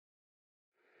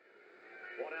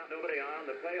out, nobody on.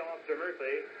 The payoff to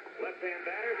Murphy. Left-hand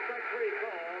batter, strike three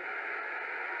called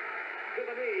to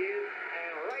the knees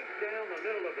and right down the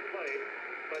middle of the plate.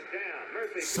 But down,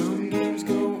 Murphy. Some games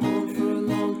go on for a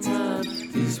long time.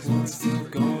 This one's still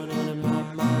going on in my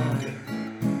mind.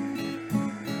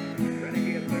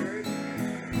 Rennicky at third.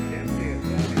 Dempsey at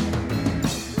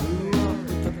second. Grew up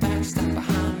with the backstop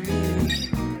behind me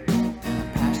and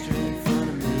a pasture in front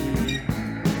of me.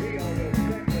 He almost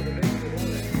struck with the base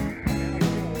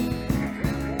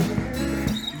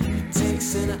You take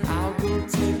center, I'll go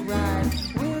take right.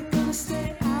 We're gonna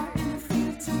stay out in the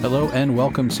field tonight. Hello and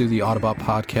welcome to the Autobot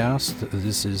Podcast.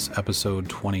 This is episode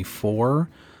 24.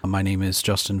 My name is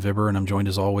Justin Vibber and I'm joined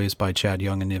as always by Chad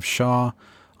Young and Niv Shaw.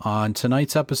 On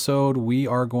tonight's episode, we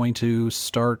are going to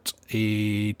start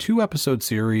a 2-episode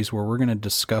series where we're going to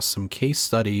discuss some case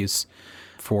studies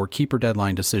for keeper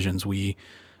deadline decisions. We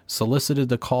solicited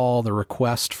the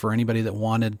request for anybody that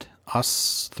wanted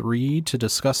us three to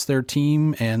discuss their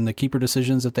team and the keeper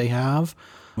decisions that they have.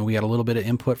 And we had a little bit of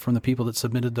input from the people that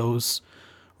submitted those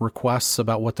requests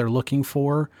about what they're looking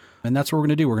for. And that's what we're going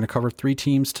to do. We're going to cover 3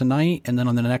 teams tonight. And then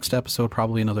on the next episode,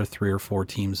 probably another 3 or 4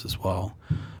 teams as well.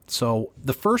 So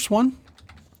the first one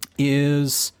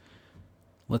is,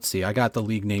 let's see, I got the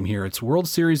league name here. It's World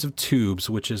Series of Tubes,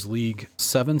 which is League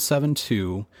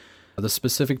 772. The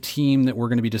specific team that we're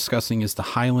going to be discussing is the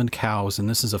Highland Cows, and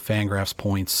this is a Fangraphs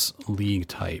points league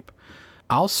type.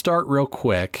 I'll start real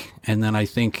quick, and then I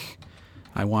think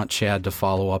I want Chad to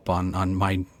follow up on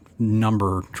my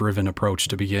number-driven approach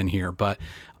to begin here. But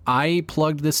I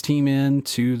plugged this team in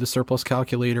to the surplus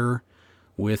calculator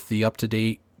with the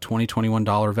up-to-date 2021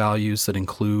 dollar values that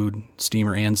include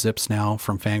Steamer and Zips now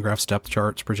from Fangraphs depth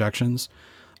charts projections.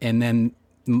 And then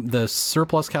the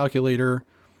surplus calculator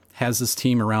has this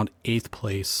team around 8th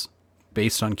place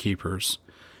based on keepers.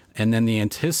 And then the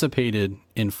anticipated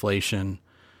inflation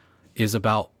is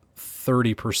about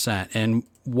 30%. And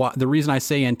the reason I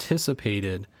say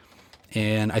anticipated,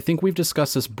 and I think we've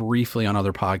discussed this briefly on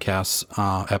other podcasts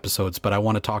episodes, but I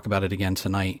want to talk about it again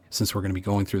tonight since we're going to be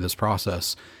going through this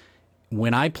process.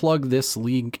 When I plug this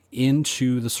league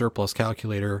into the surplus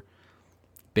calculator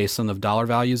based on the dollar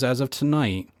values as of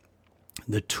tonight,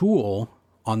 the tool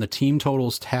on the team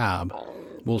totals tab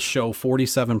will show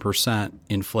 47%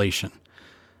 inflation.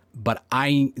 But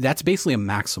that's basically a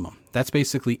maximum. That's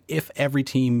basically if every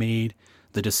team made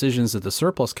the decisions that the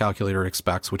surplus calculator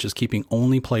expects, which is keeping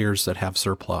only players that have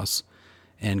surplus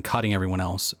and cutting everyone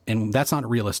else. And that's not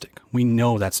realistic. We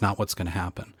know that's not what's going to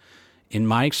happen. In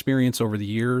my experience over the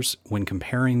years, when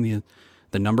comparing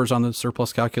the numbers on the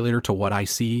surplus calculator to what I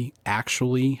see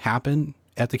actually happen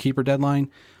at the keeper deadline,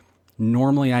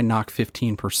 normally I knock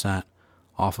 15%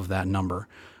 off of that number.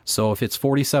 So if it's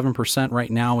 47% right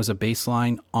now as a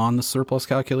baseline on the surplus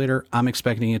calculator, I'm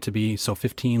expecting it to be, so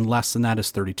 15 less than that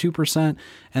is 32%.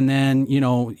 And then,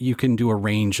 you can do a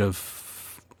range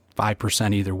of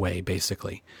 5% either way,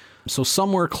 basically. So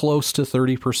somewhere close to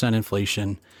 30%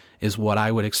 inflation is what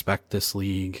I would expect this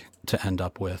league to end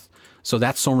up with. So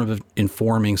that's sort of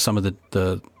informing some of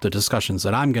the discussions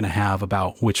that I'm going to have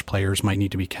about which players might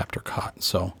need to be kept or cut.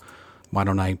 So why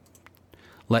don't I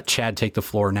let Chad take the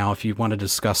floor now if you want to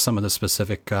discuss some of the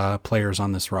specific players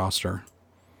on this roster.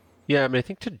 Yeah, I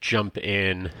think to jump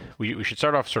in, we should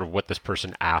start off sort of what this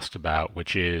person asked about,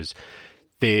 which is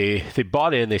they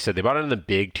bought in the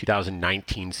big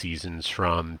 2019 seasons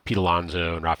from Pete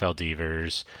Alonso and Rafael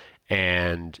Devers,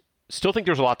 and still think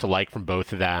there's a lot to like from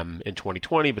both of them in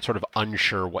 2020, but sort of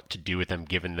unsure what to do with them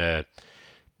given the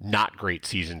not great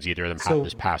seasons either of them had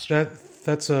this past year.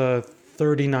 That's a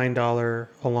 $39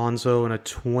 Alonso and a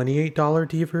 $28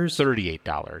 Devers?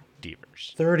 $38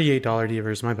 Devers. $38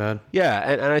 Devers, my bad. Yeah,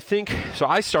 and I think, so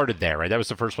I started there, right? That was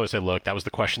the first place I looked. That was the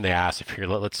question they asked.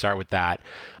 Let's start with that.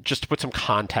 Just to put some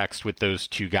context with those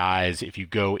two guys, if you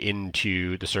go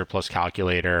into the surplus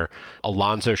calculator,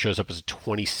 Alonso shows up as a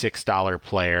 $26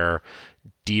 player.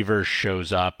 Devers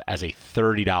shows up as a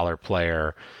 $30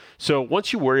 player. So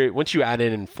once you add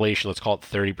in inflation, let's call it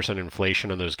 30%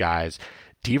 inflation on those guys,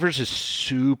 Devers is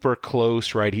super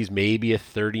close, right? He's maybe a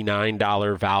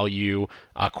 $39 value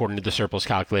according to the surplus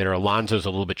calculator. Alonso's a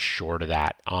little bit short of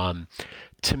that.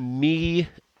 To me,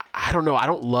 I don't know. I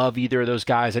don't love either of those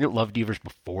guys. I didn't love Devers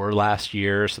before last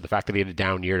year, so the fact that he had a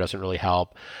down year doesn't really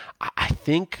help. I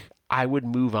think I would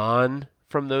move on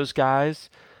from those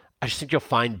guys. I just think you'll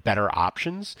find better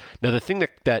options. Now, the thing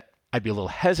that I'd be a little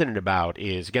hesitant about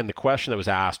is, again, the question that was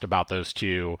asked about those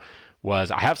two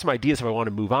was, I have some ideas if I want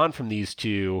to move on from these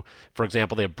two. For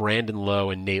example, they have Brandon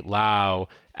Lowe and Nate Lau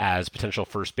as potential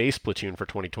first base platoon for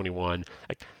 2021.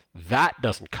 That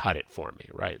doesn't cut it for me,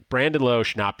 right? Brandon Lowe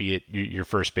should not be your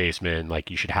first baseman. Like,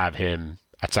 you should have him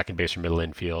at second base or middle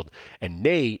infield. And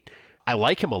Nate, I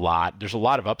like him a lot. There's a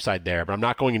lot of upside there, but I'm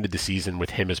not going into the season with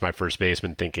him as my first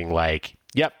baseman thinking like,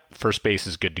 yep, first base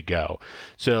is good to go.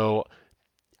 So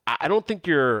I don't think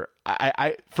for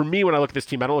me, when I look at this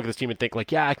team, I don't look at this team and think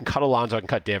like, yeah, I can cut Alonso, I can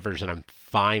cut Devers, and I'm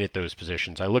fine at those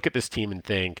positions. I look at this team and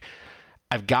think,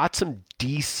 I've got some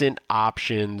decent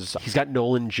options. He's got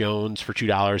Nolan Jones for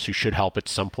 $2, who should help at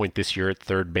some point this year at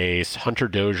third base. Hunter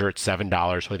Dozier at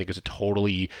 $7, who I think is a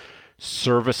totally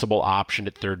serviceable option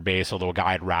at third base, although a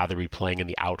guy I'd rather be playing in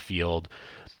the outfield.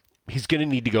 He's going to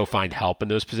need to go find help in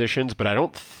those positions, but I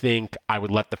don't think I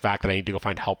would let the fact that I need to go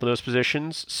find help in those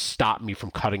positions stop me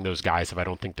from cutting those guys if I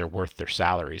don't think they're worth their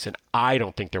salaries. And I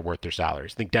don't think they're worth their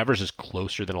salaries. I think Devers is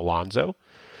closer than Alonso,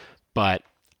 but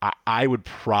I'd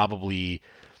probably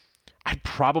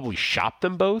shop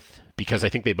them both because I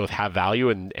think they both have value,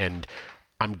 and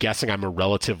I'm guessing I'm a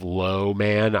relative low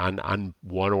man on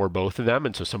one or both of them,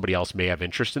 and so somebody else may have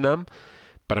interest in them,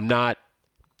 but I'm not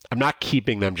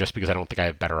keeping them just because I don't think I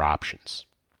have better options.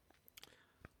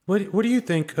 What do you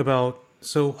think about?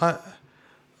 So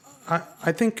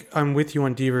I think I'm with you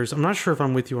on Devers. I'm not sure if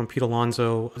I'm with you on Pete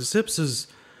Alonso. Zips is.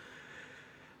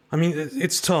 I mean,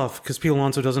 it's tough because Pete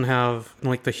Alonso doesn't have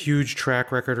like the huge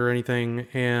track record or anything,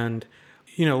 and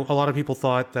a lot of people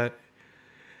thought that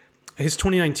his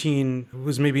 2019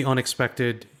 was maybe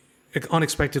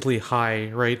unexpectedly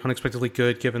high, right? Unexpectedly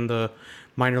good given the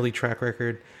minor league track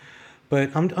record.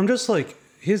 But I'm just like,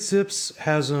 his Zips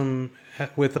has him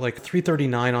with like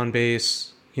 339 on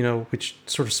base, which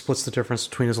sort of splits the difference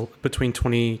between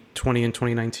 2020 and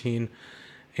 2019,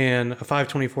 and a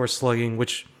 524 slugging,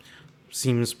 which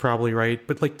seems probably right.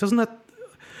 But like, doesn't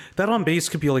that on base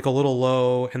could be like a little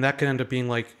low, and that could end up being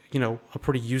like, a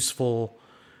pretty useful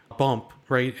bump,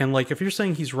 right? And like, if you're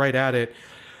saying he's right at it,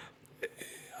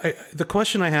 the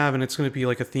question I have, and it's going to be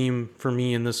like a theme for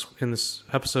me in this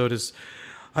episode, is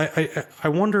I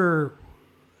wonder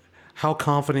how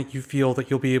confident you feel that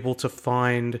you'll be able to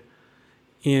find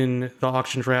in the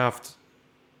auction draft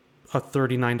a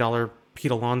 $39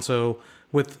 Pete Alonso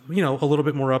with, a little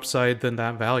bit more upside than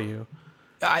that value.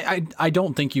 I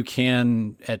don't think you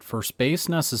can at first base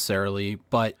necessarily,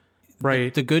 but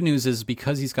right. The good news is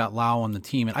because he's got Lau on the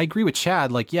team, and I agree with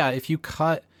Chad, like, yeah, if you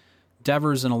cut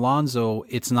Devers and Alonso,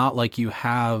 it's not like you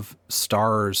have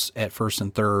stars at first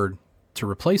and third to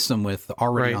replace them with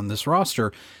already on this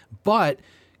roster, but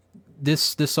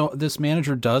this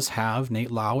manager does have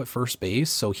Nate Lau at first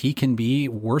base, so he can be,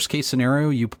 worst case scenario,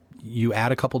 you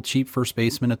add a couple cheap first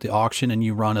basemen at the auction and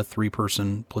you run a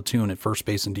 3-person platoon at first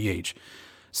base and DH.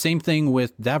 Same thing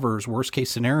with Devers, worst case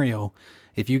scenario,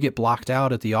 if you get blocked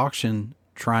out at the auction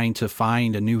trying to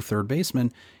find a new third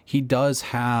baseman, he does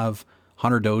have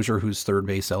Hunter Dozier, who's third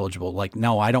base eligible. Like,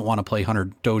 no, I don't want to play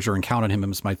Hunter Dozier and count on him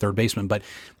as my third baseman, but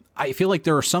I feel like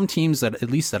there are some teams that,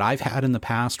 at least that I've had in the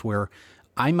past, where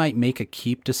I might make a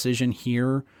keep decision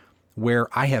here where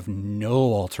I have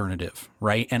no alternative,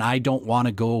 right? And I don't want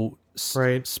to go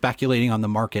speculating on the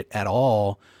market at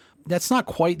all. That's not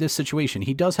quite this situation.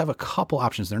 He does have a couple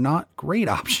options. They're not great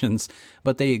options,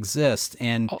 but they exist.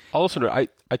 And also,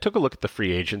 I took a look at the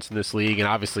free agents in this league, and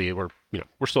obviously we're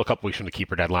still a couple weeks from the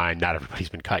keeper deadline. Not everybody's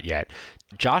been cut yet.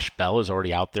 Josh Bell is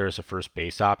already out there as a first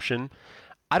base option.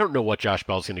 I don't know what Josh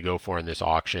Bell's going to go for in this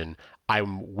auction.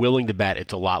 I'm willing to bet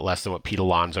it's a lot less than what Pete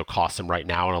Alonso costs him right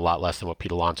now, and a lot less than what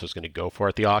Pete Alonso is going to go for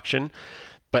at the auction.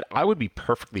 But I would be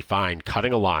perfectly fine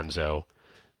cutting Alonso,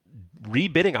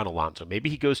 rebidding on Alonso. Maybe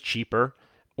he goes cheaper,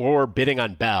 or bidding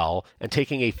on Bell and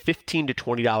taking a $15 to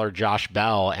 $20 Josh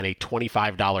Bell and a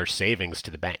 $25 savings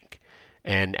to the bank.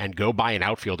 And go buy an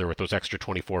outfielder with those extra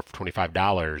 $24,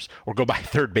 $25, or go buy a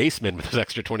third baseman with those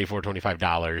extra $24,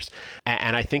 $25.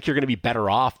 And I think you're going to be better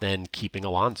off than keeping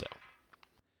Alonso.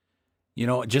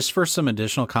 Just for some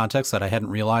additional context that I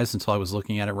hadn't realized until I was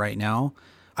looking at it right now,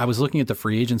 I was looking at the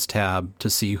free agents tab to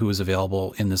see who was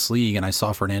available in this league, and I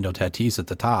saw Fernando Tatis at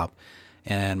the top,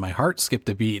 and my heart skipped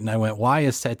a beat, and I went, why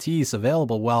is Tatis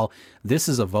available? Well, this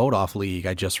is a vote-off league,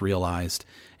 I just realized,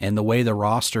 and the way the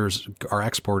rosters are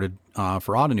exported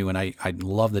for Ottoneu, and I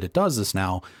love that it does this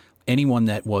now, anyone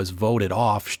that was voted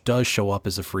off does show up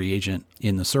as a free agent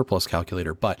in the surplus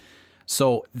calculator. But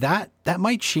so that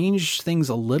might change things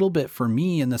a little bit for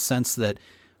me, in the sense that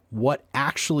what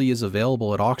actually is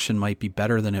available at auction might be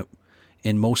better than it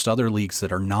in most other leagues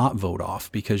that are not vote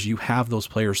off, because you have those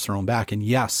players thrown back. And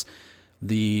yes,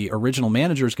 the original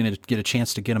manager is going to get a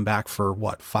chance to get them back for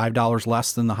 $5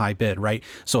 less than the high bid, right?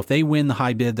 So if they win the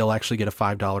high bid, they'll actually get a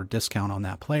 $5 discount on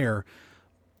that player.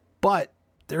 But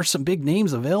there's some big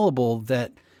names available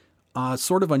that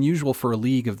sort of unusual for a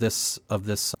league of this,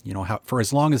 for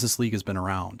as long as this league has been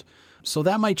around. So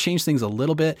that might change things a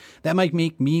little bit. That might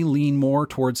make me lean more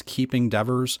towards keeping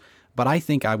Devers, but I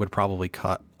think I would probably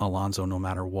cut Alonso no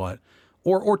matter what,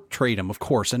 or trade him, of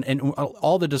course. And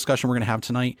all the discussion we're going to have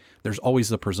tonight, there's always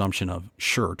the presumption of,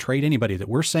 sure, trade anybody that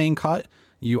we're saying cut.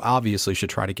 You obviously should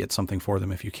try to get something for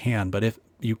them if you can. But if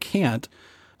you can't,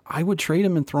 I would trade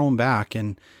him and throw him back.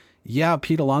 And yeah,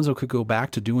 Pete Alonso could go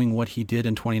back to doing what he did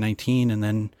in 2019, and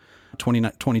then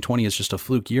 2020 is just a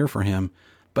fluke year for him.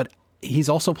 But he's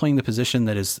also playing the position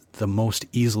that is the most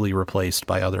easily replaced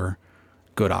by other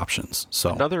good options. So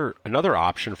another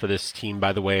option for this team,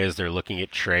 by the way, as they're looking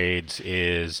at trades,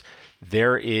 is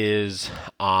there is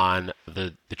on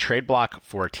the trade block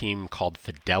for a team called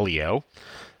Fidelio,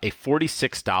 a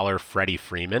 $46 Freddie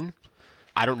Freeman.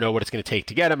 I don't know what it's going to take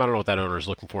to get him. I don't know what that owner is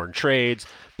looking for in trades,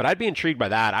 but I'd be intrigued by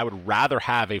that. I would rather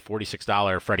have a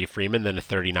 $46 Freddie Freeman than a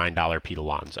 $39 Pete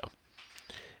Alonso.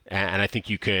 And I think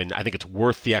it's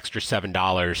worth the extra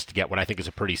 $7 to get what I think is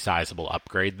a pretty sizable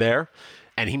upgrade there.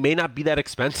 And he may not be that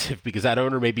expensive because that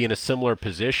owner may be in a similar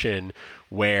position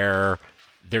where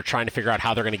they're trying to figure out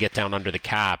how they're going to get down under the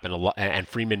cap, and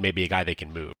Freeman may be a guy they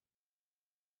can move.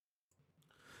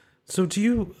 So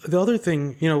the other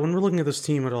thing, when we're looking at this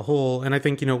team as a whole, and I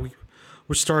think,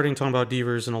 we're starting talking about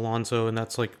Devers and Alonso, and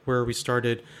that's like where we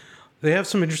started. They have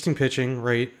some interesting pitching,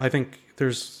 right? I think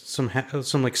there's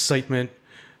some excitement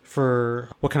for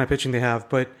what kind of pitching they have,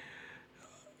 but,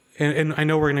 and I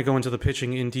know we're going to go into the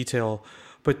pitching in detail,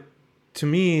 but to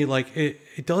me, like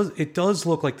it does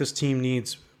look like this team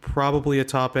needs probably a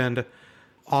top end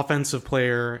offensive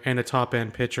player and a top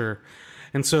end pitcher.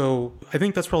 And so I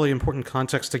think that's probably important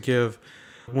context to give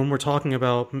when we're talking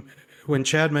about, when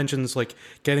Chad mentions like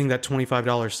getting that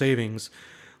 $25 savings,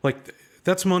 like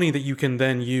that's money that you can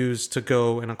then use to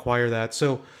go and acquire that.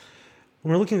 So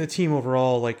when we're looking at the team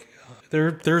overall, like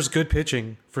there's good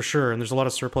pitching for sure, and there's a lot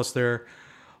of surplus there.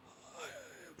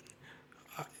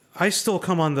 I still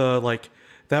come on the like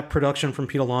that production from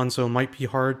Pete Alonso might be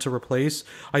hard to replace.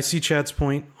 I see Chad's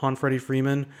point on Freddie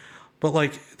Freeman, but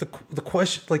like the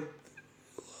question, like,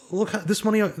 look,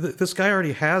 this guy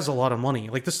already has a lot of money.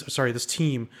 Like this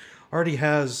team already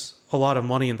has a lot of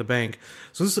money in the bank.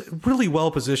 So this is a really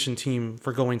well-positioned team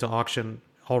for going to auction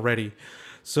already.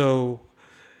 So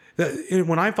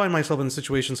when I find myself in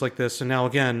situations like this, and now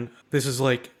again, this is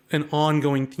like an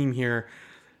ongoing theme here,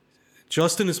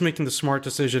 Justin is making the smart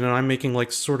decision and I'm making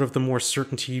like sort of the more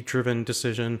certainty-driven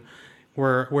decision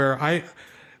where I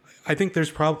think I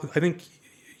think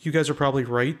you guys are probably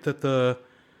right that the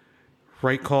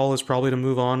right call is probably to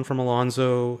move on from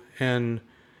Alonso and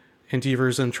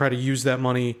Devers and try to use that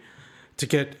money to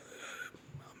get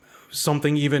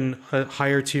something even a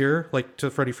higher tier, like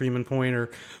to Freddie Freeman point or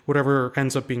whatever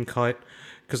ends up being cut,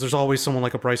 because there's always someone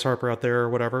like a Bryce Harper out there or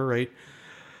whatever, right?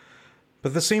 But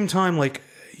at the same time, like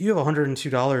you have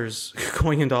 $102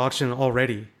 going into auction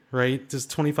already, right? Does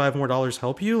 $25 more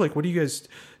help you? Like, what do you guys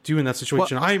do in that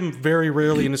situation? Well, I'm very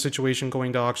rarely in a situation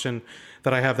going to auction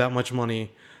that I have that much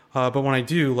money. But when I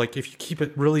do, like if you keep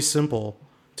it really simple,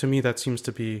 to me, that seems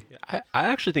to be... I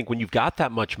actually think when you've got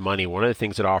that much money, one of the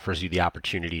things it offers you the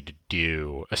opportunity to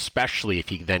do, especially if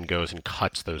he then goes and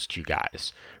cuts those two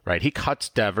guys, right? He cuts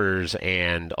Devers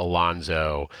and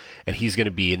Alonso, and he's going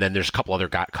to be... And then there's a couple other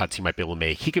cuts he might be able to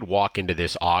make. He could walk into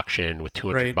this auction with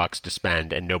 $200 to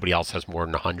spend, and nobody else has more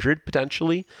than $100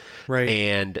 potentially. Right.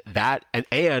 And that...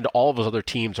 And all of those other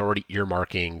teams are already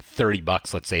earmarking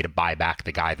 $30, let's say, to buy back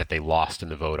the guy that they lost in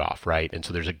the vote off, right? And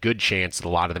so there's a good chance that a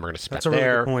lot of them are going to spend That's a really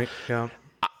good point. Yeah.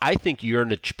 I think you're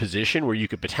in a position where you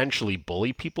could potentially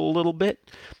bully people a little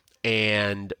bit.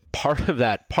 And part of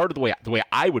the way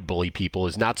I would bully people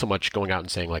is not so much going out and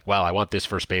saying like, well, I want this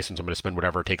first baseman, so I'm going to spend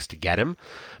whatever it takes to get him,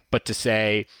 but to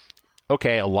say,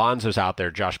 okay, Alonso's out there,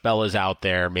 Josh Bella's out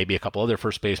there, maybe a couple other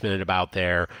first basemen end up out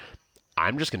there.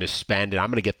 I'm just going to spend and I'm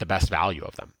going to get the best value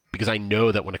of them, because I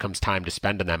know that when it comes time to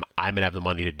spend on them, I'm going to have the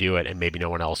money to do it and maybe no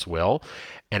one else will.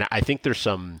 And I think there's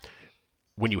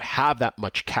when you have that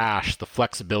much cash, the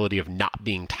flexibility of not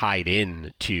being tied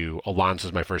in to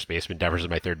Alonso's my first baseman, Devers is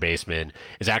my third baseman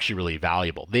is actually really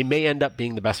valuable. They may end up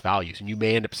being the best values and you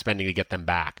may end up spending to get them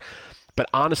back. But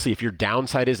honestly, if your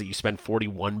downside is that you spend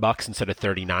 $41 instead of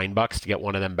 $39 to get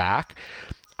one of them back,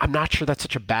 I'm not sure that's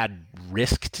such a bad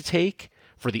risk to take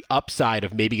for the upside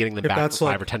of maybe getting them back for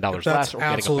 $5 or $10 less or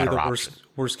getting a better option.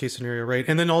 Worst case scenario, right?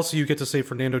 And then also you get to say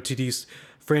Fernando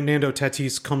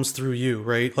Tatis comes through you,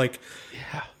 right? Like,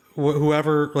 yeah.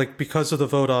 Whoever, like, because of the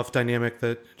vote off dynamic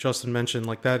that Justin mentioned,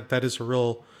 like that's a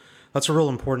real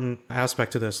important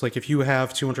aspect to this. Like, if you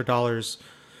have $200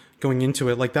 going into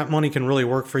it. Like that money can really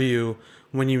work for you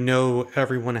when you know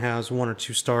everyone has 1 or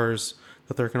 2 stars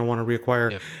that they're going to want to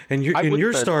reacquire. Yeah. And I would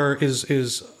your bet- star is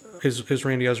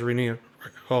Randy Arozarena.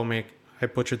 Oh, man, I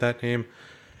butchered that name.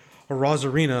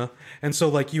 Arozarena. And so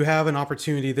like you have an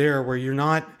opportunity there where you're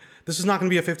not. This is not going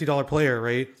to be a $50 player,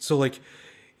 right? So like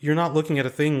you're not looking at a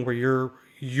thing where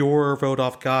your vote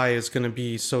off guy is going to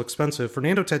be so expensive.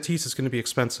 Fernando Tatis is going to be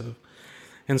expensive.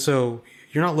 And so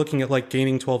you're not looking at like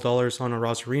gaining $12 on a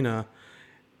Arozarena,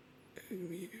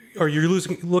 or you're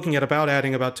looking at about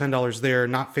adding about $10 there,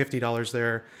 not $50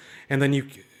 there. And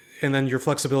then your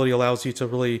flexibility allows you to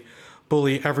really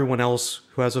bully everyone else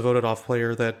who has a voted off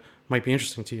player that might be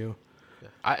interesting to you.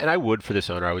 I would, for this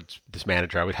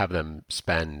manager, I would have them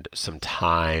spend some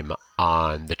time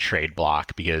on the trade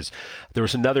block, because there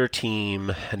was another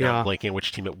team, and I'm blanking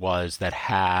which team it was, that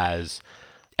has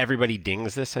Everybody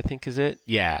Dings This, I think is it.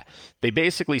 Yeah. They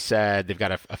basically said they've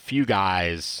got a few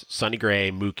guys, Sonny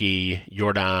Gray, Mookie,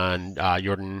 Jordan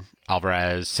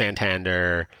Alvarez,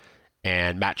 Santander,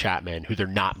 and Matt Chapman, who they're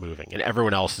not moving, and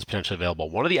everyone else is potentially available.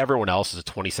 One of the everyone else is a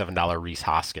 $27 Rhys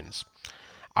Hoskins.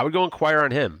 I would go inquire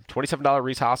on him. $27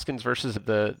 Rhys Hoskins versus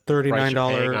the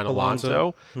 $39 on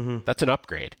Alonso. Mm-hmm. That's an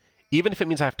upgrade. Even if it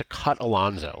means I have to cut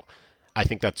Alonso, I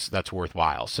think that's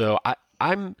worthwhile. So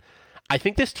I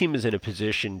think this team is in a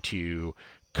position to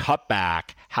cut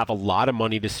back, have a lot of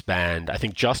money to spend. I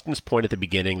think Justin's point at the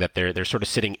beginning that they're sort of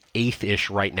sitting 8th-ish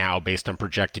right now based on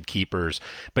projected keepers,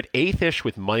 but 8th-ish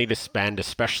with money to spend,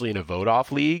 especially in a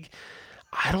vote-off league.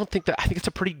 I think it's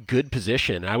a pretty good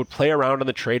position. I would play around on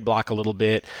the trade block a little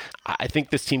bit. I think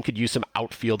this team could use some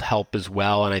outfield help as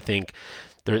well, and I think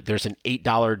there's an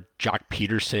 $8 Jock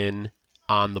Peterson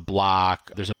on the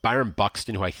block. There's a Byron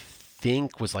Buxton who I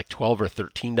think was like $12 or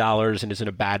 $13 and isn't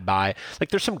a bad buy. Like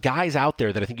there's some guys out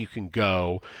there that I think you can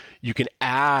go. You can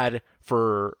add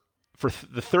for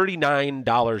the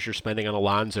 $39 you're spending on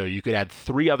Alonso, you could add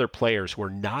 3 other players who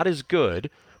are not as good,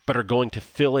 but are going to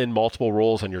fill in multiple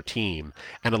roles on your team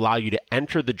and allow you to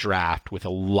enter the draft with a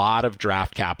lot of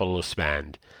draft capital to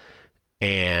spend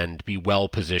and be well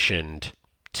positioned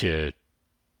to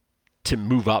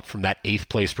move up from that 8th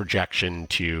place projection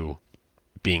to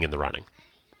being in the running.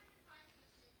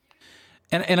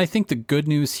 And I think the good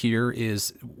news here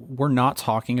is we're not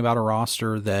talking about a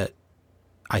roster that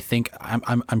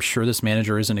I'm sure this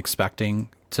manager isn't expecting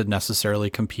to necessarily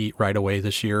compete right away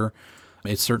this year.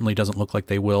 It certainly doesn't look like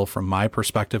they will from my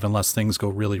perspective, unless things go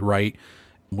really right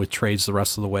with trades the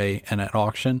rest of the way and at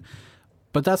auction.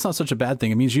 But that's not such a bad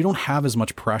thing. It means you don't have as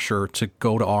much pressure to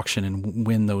go to auction and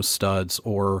win those studs,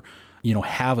 or,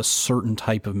 have a certain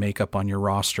type of makeup on your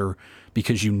roster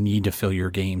because you need to fill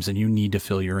your games and you need to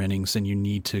fill your innings and you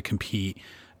need to compete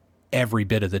every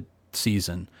bit of the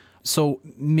season. So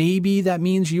maybe that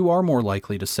means you are more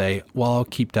likely to say, well, I'll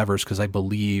keep Devers because I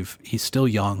believe he's still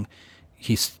young.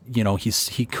 He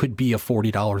could be a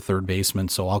 $40 third baseman,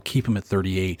 so I'll keep him at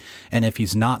 38. And if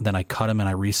he's not, then I cut him and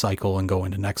I recycle and go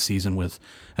into next season with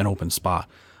an open spot.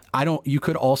 You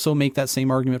could also make that same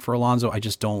argument for Alonso.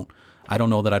 I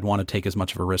don't know that I'd want to take as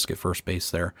much of a risk at first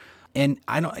base there. And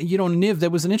Niv, there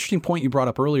was an interesting point you brought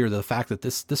up earlier, the fact that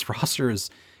this roster is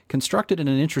constructed in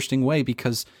an interesting way,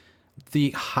 because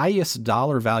the highest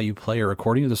dollar value player,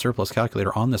 according to the surplus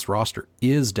calculator on this roster,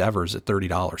 is Devers at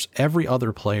 $30. Every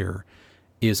other player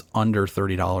is under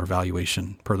 $30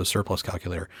 valuation per the surplus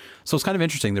calculator. So it's kind of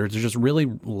interesting. They're just really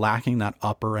lacking that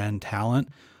upper end talent.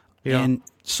 Yeah. And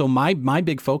so my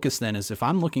big focus then is, if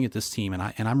I'm looking at this team and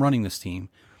I'm running this team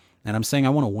and I'm saying I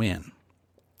want to win,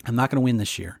 I'm not going to win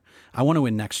this year. I want to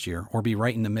win next year or be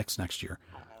right in the mix next year.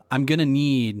 I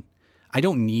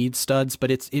don't need studs,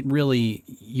 but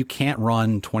you can't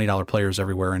run $20 players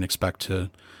everywhere and expect to,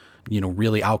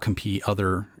 really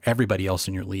outcompete everybody else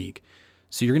in your league.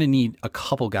 So you're going to need a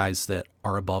couple guys that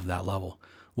are above that level.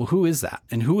 Well, who is that?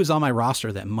 And who is on my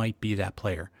roster that might be that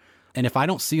player? And if I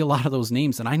don't see a lot of those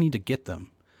names, then I need to get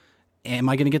them. Am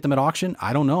I going to get them at auction?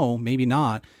 I don't know. Maybe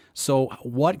not. So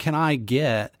what can I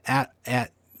get at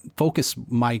focus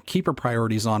my keeper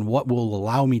priorities on what will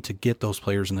allow me to get those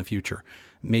players in the future?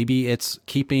 Maybe it's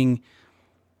keeping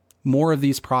more of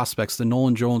these prospects, the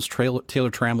Nolan Jones, Taylor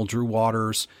Trammell, Drew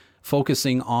Waters,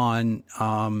 focusing on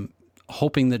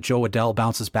hoping that Joe Adell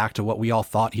bounces back to what we all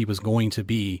thought he was going to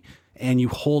be. And you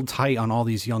hold tight on all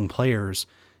these young players.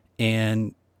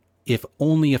 And if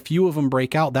only a few of them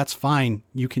break out, that's fine.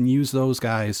 You can use those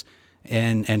guys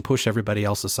and push everybody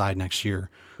else aside next year.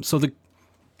 So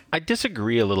I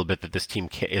disagree a little bit that this team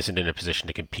isn't in a position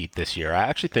to compete this year. I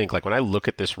actually think, when I look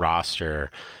at this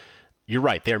roster, you're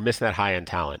right, they're missing that high-end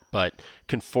talent. But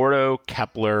Conforto,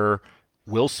 Kepler,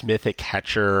 Will Smith at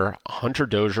catcher. Hunter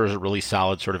Dozier is a really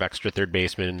solid sort of extra third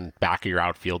baseman, back of your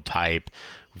outfield type.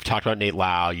 We've talked about Nate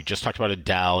Lau. You just talked about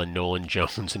Adele and Nolan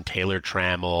Jones and Taylor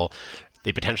Trammell.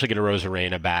 They potentially get a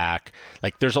Rosarena back.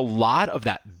 Like, there's a lot of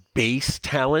that base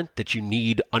talent that you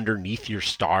need underneath your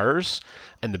stars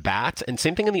and the bats. And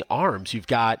same thing in the arms. You've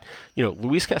got,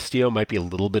 Luis Castillo might be a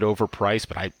little bit overpriced,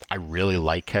 but I really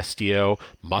like Castillo.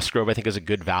 Musgrove, I think, is a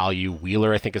good value.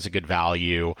 Wheeler, I think, is a good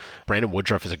value. Brandon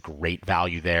Woodruff is a great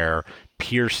value there.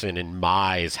 Pearson and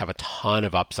Mize have a ton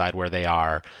of upside where they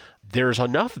are. There's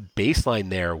enough baseline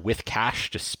there with cash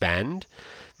to spend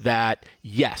that,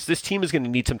 yes, this team is going to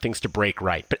need some things to break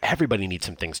right, but everybody needs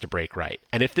some things to break right.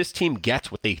 And if this team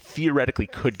gets what they theoretically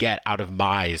could get out of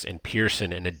Mize and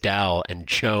Pearson and Adele and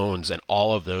Jones and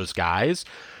all of those guys,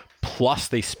 plus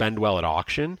they spend well at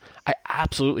auction, I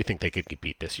absolutely think they could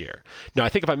compete this year. Now, I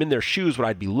think if I'm in their shoes, what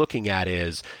I'd be looking at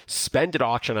is spend at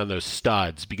auction on those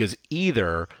studs, because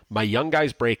either my young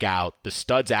guys break out, the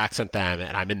studs accent them,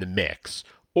 and I'm in the mix,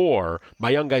 or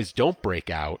my young guys don't break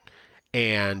out,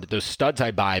 and those studs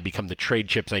I buy become the trade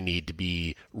chips I need to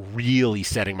be really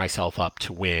setting myself up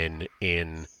to win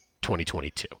in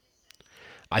 2022.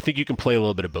 I think you can play a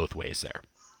little bit of both ways there.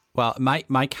 Well,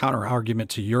 my counter argument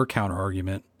to your counter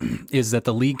argument is that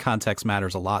the league context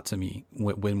matters a lot to me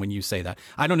when you say that.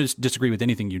 I don't disagree with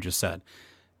anything you just said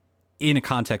in a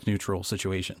context neutral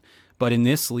situation. But in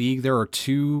this league, there are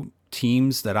two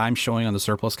teams that I'm showing on the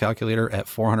surplus calculator at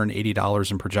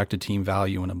 $480 in projected team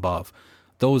value and above.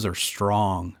 Those are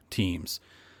strong teams.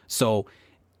 So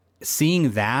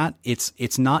seeing that,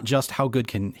 it's not just how good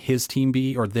can his team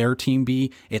be or their team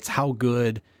be, it's how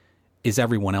good is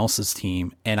everyone else's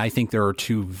team. And I think there are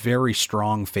two very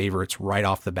strong favorites right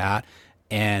off the bat.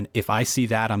 And if I see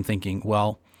that, I'm thinking,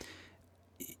 well,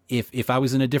 if I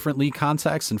was in a different league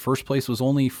context and first place was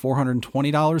only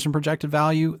 $420 in projected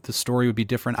value, the story would be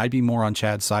different. I'd be more on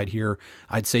Chad's side here.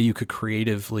 I'd say you could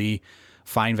creatively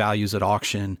find values at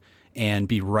auction and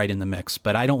be right in the mix.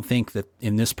 But I don't think that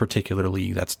in this particular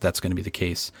league, that's going to be the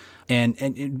case.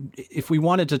 And if we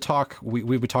wanted to talk,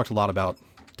 we talked a lot about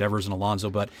Devers and Alonso,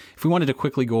 but if we wanted to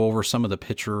quickly go over some of the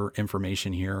pitcher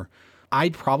information here,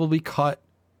 I'd probably cut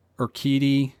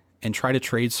Urquidy and try to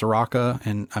trade Soroka.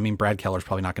 And I mean, Brad Keller's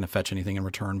probably not going to fetch anything in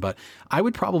return, but I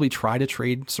would probably try to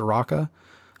trade Soroka.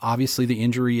 Obviously the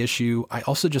injury issue. I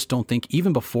also just don't think,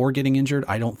 even before getting injured,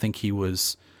 I don't think he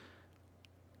was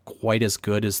quite as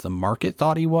good as the market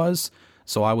thought he was.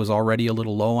 So I was already a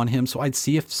little low on him. So I'd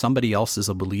see if somebody else is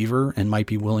a believer and might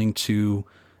be willing to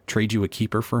trade you a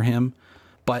keeper for him.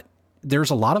 But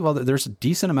there's a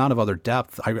decent amount of other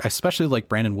depth. I especially like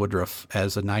Brandon Woodruff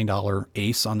as a $9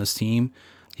 ace on this team.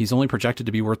 He's only projected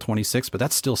to be worth 26, but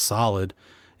that's still solid.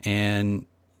 And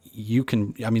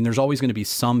there's always going to be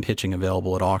some pitching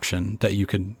available at auction that you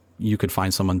could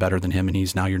find someone better than him. And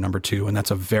he's now your number 2. And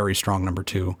that's a very strong number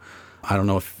 2. I don't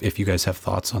know if you guys have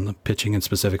thoughts on the pitching in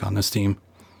specific on this team.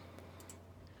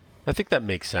 I think that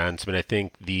makes sense. I mean, I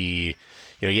think he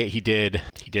did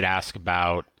ask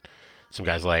about some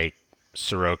guys like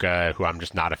Soroka, who I'm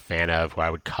just not a fan of, who I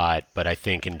would cut. But I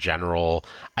think in general,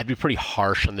 I'd be pretty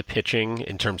harsh on the pitching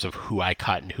in terms of who I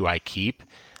cut and who I keep.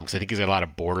 Because I think he's got a lot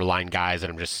of borderline guys that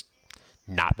I'm just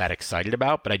not that excited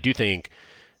about. But I do think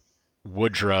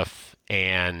Woodruff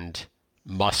and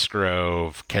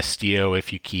Musgrove, Castillo,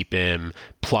 if you keep him,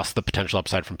 plus the potential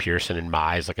upside from Pearson and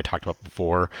Mize, like I talked about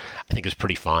before, I think is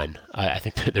pretty fun. I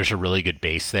think that there's a really good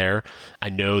base there. I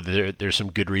know that there's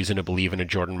some good reason to believe in a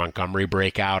Jordan Montgomery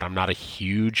breakout. I'm not a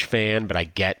huge fan, but I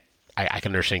can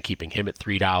understand keeping him at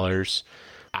 $3.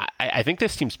 I think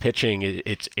this team's pitching,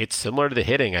 it's similar to the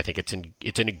hitting. I think it's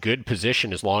in a good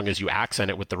position as long as you accent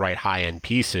it with the right high-end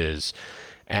pieces,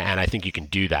 and I think you can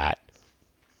do that.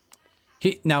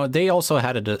 Now, they also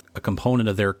had a component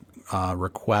of their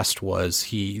request was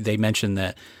they mentioned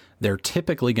that they're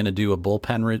typically going to do a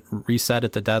bullpen reset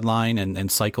at the deadline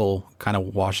and cycle, kind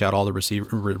of wash out all the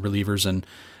relievers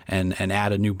and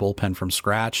add a new bullpen from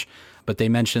scratch. But they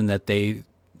mentioned that they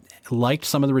liked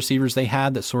some of the receivers they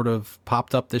had that sort of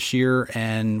popped up this year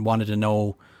and wanted to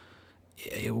know,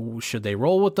 should they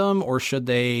roll with them or should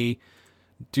they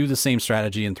do the same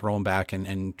strategy and throw them back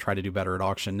and try to do better at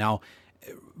auction? Now,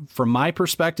 from my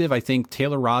perspective, I think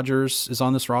Taylor Rogers is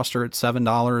on this roster at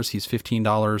 $7. He's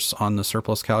 $15 on the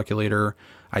surplus calculator.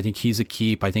 I think he's a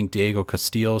keep. I think Diego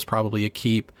Castillo is probably a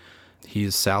keep.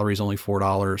 His salary is only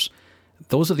 $4.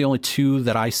 Those are the only two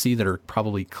that I see that are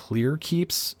probably clear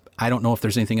keeps. I don't know if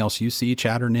there's anything else you see,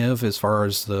 Chad or Niv, as far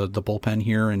as the bullpen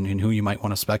here and who you might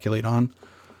want to speculate on.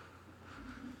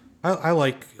 I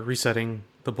like resetting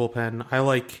the bullpen. I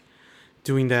like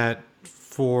doing that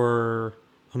for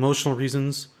emotional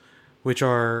reasons. which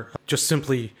are just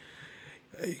simply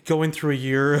going through a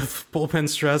year of bullpen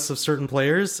stress of certain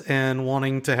players and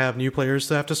wanting to have new players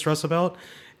to have to stress about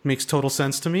makes total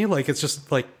sense to me. Like, it's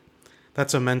just like,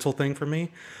 that's a mental thing for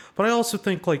me. But I also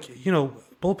think, like,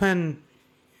 bullpens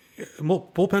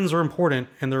are important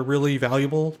and they're really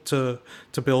valuable to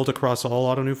build across all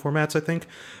auto new formats, I think.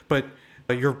 But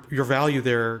your value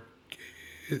there,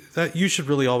 that you should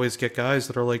really always get guys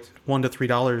that are like $1 to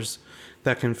 $3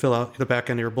 that can fill out the back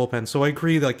end of your bullpen. So I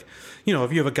agree, like,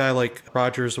 if you have a guy like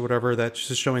Rogers or whatever that's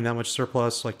just showing that much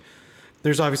surplus, like,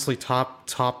 there's obviously top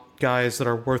guys that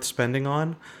are worth spending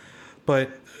on.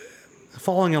 But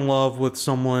falling in love with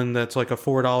someone that's like a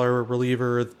 $4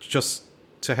 reliever just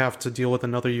to have to deal with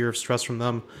another year of stress from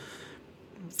them,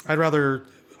 I'd rather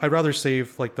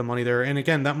save like the money there. And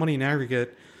again, that money in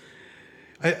aggregate,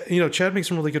 Chad makes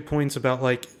some really good points about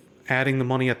like adding the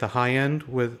money at the high end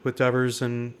with Devers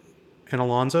and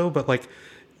Alonso, but like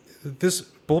this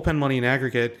bullpen money in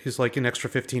aggregate is like an extra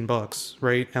 $15,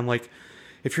 right? And like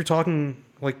if you're talking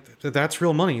like that's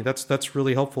real money, that's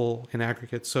really helpful in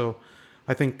aggregate. So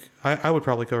I think I would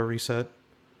probably go a reset.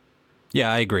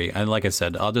 Yeah, I agree. And like I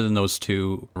said, other than those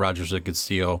two, Rogers and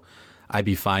Castillo, I'd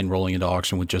be fine rolling into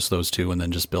auction with just those two and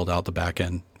then just build out the back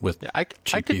end with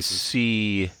cheap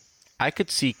pieces. I could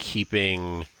see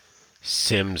keeping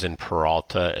Sims and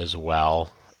Peralta as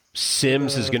well.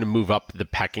 Sims is going to move up the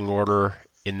pecking order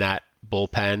in that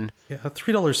bullpen. Yeah, a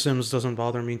 $3 Sims doesn't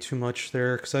bother me too much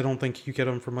there because I don't think you get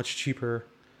them for much cheaper.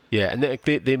 Yeah, and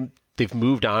they've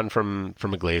moved on from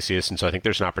Iglesias, and so I think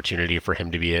there's an opportunity for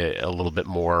him to be a little bit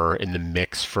more in the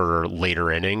mix for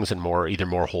later innings and either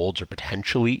more holds or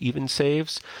potentially even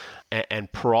saves.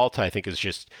 And Peralta, I think, is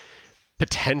just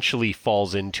potentially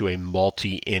falls into a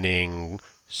multi-inning,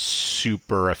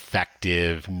 super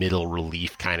effective middle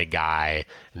relief kind of guy,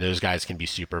 and those guys can be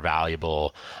super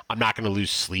valuable. I'm not going to lose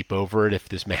sleep over it if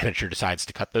this manager decides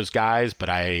to cut those guys, but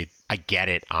I get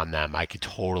it on them. I could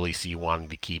totally see wanting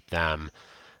to keep them.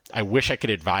 I wish I could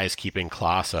advise keeping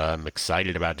Klasa. I'm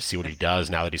excited about to see what he does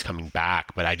now that he's coming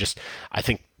back, but I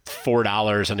think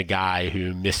 $4 on a guy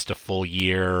who missed a full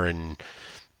year, and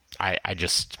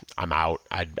I'm out.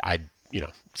 I'd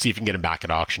see if you can get him back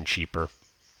at auction cheaper.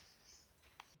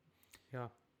 Yeah. All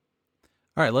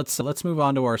right, let's move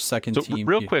on to our second team.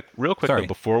 Real quick, Sorry. though,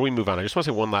 before we move on, I just want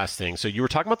to say one last thing. So you were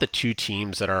talking about the two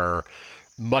teams that are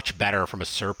much better from a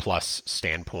surplus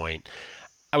standpoint.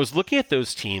 I was looking at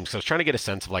those teams because I was trying to get a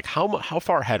sense of like how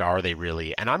far ahead are they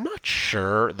really, and I'm not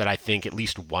sure that I think at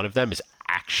least one of them is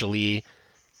actually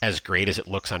as great as it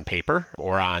looks on paper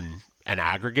or on an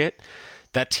aggregate.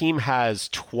 That team has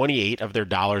 28 of their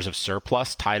dollars of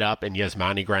surplus tied up in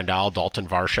Yasmani Grandal, Dalton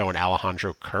Varsho, and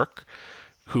Alejandro Kirk,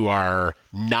 who are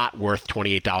not worth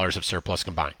 $28 of surplus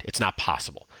combined. It's not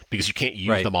possible because you can't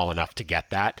use them all enough to get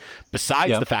that.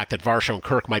 Besides the fact that Varsho and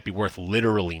Kirk might be worth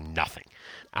literally nothing.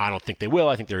 I don't think they will.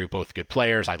 I think they're both good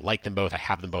players. I like them both. I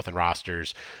have them both in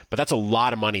rosters, but that's a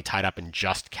lot of money tied up in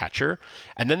just catcher.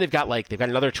 And then they've got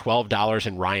another $12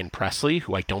 in Ryan Presley,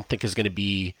 who I don't think is going to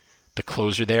be the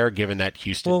closer there, given that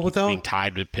Houston keeps being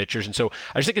tied with pitchers. And so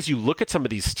I just think as you look at some of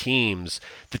these teams,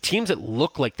 the teams that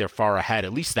look like they're far ahead,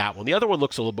 at least that one, the other one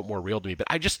looks a little bit more real to me, but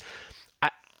I guess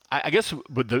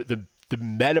the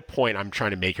meta point I'm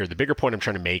trying to make here, the bigger point I'm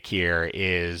trying to make here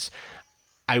is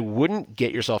I wouldn't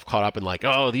get yourself caught up in like,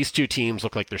 oh, these two teams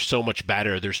look like they're so much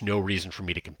better, there's no reason for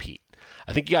me to compete.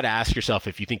 I think you got to ask yourself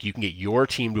if you think you can get your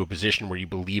team to a position where you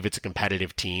believe it's a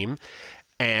competitive team,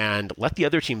 and let the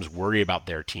other teams worry about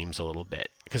their teams a little bit.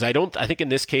 Because I think in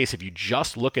this case, if you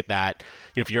just look at that,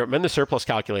 if you're in the surplus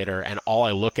calculator and all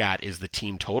I look at is the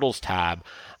team totals tab,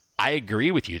 I agree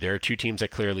with you. There are two teams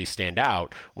that clearly stand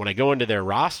out. When I go into their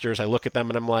rosters, I look at them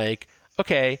and I'm like,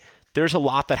 okay, there's a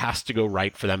lot that has to go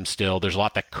right for them still. There's a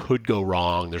lot that could go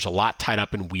wrong. There's a lot tied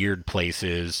up in weird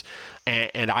places.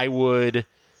 And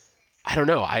I don't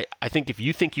know. I think if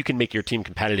you think you can make your team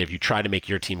competitive, you try to make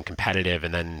your team competitive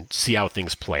and then see how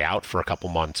things play out for a couple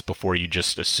months before you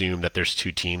just assume that there's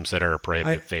two teams that are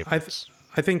prohibitive favorites.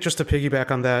 I think just to piggyback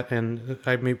on that, and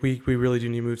we really do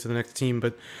need to move to the next team,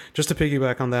 but just to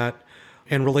piggyback on that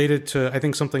and related to, I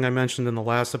think something I mentioned in the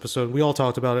last episode, we all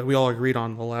talked about it. We all agreed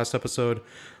on the last episode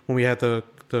when we had the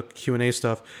Q&A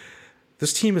stuff.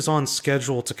 This team is on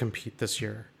schedule to compete this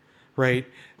year. Right.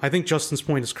 I think Justin's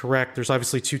point is correct. There's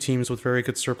obviously two teams with very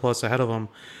good surplus ahead of them.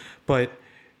 But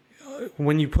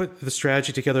when you put the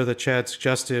strategy together that Chad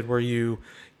suggested, where you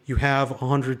have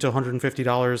 $100 to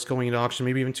 $150 going into auction,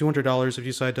 maybe even $200 if you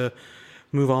decide to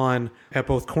move on at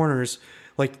both corners,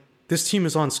 like this team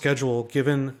is on schedule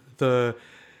given the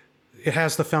it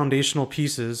has the foundational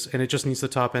pieces and it just needs the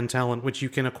top end talent, which you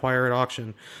can acquire at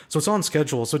auction. So it's on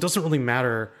schedule. So it doesn't really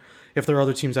matter if there are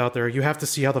other teams out there. You have to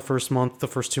see how the first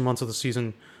 2 months of the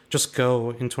season just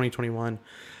go in 2021.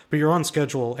 But you're on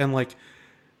schedule, and like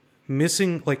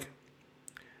missing, like,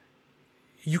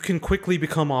 you can quickly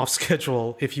become off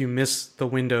schedule if you miss the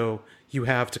window you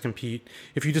have to compete.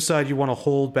 If you decide you want to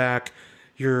hold back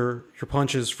your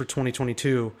punches for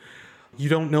 2022, you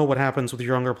don't know what happens with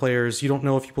your younger players. You don't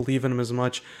know if you believe in them as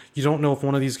much. You don't know if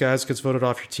one of these guys gets voted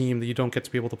off your team that you don't get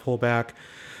to be able to pull back.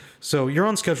 So you're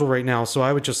on schedule right now. So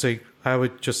I would just say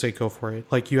go for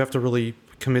it. Like, you have to really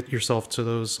commit yourself to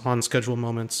those on schedule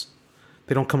moments.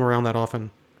 They don't come around that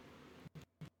often.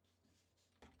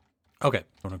 Okay,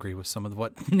 don't agree with some of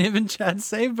what Niv and Chad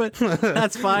say, but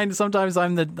that's fine. Sometimes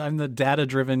I'm the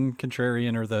data-driven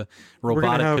contrarian or the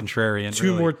robotic contrarian.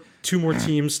 Two more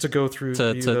teams to go through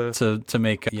to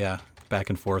make back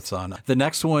and forths on. The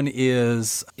next one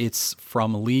it's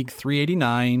from League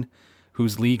 389,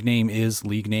 whose league name is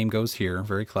League Name Goes Here.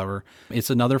 Very clever.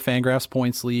 It's another Fangraphs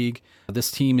points league.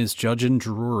 This team is Judge and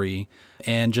Drury,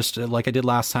 and just like I did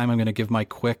last time, I'm going to give my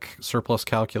quick surplus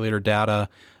calculator data.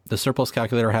 The surplus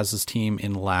calculator has this team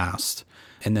in last,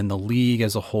 and then the league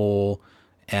as a whole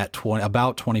at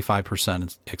about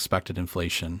 25% expected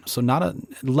inflation. So not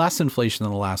less inflation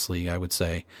than the last league, I would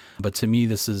say. But to me,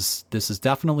 this is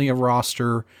definitely a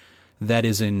roster that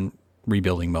is in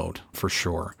rebuilding mode for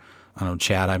sure. I don't know,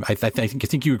 Chad. I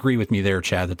think you agree with me there,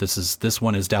 Chad, that this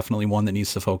one is definitely one that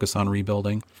needs to focus on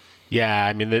rebuilding. Yeah,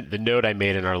 I mean, the note I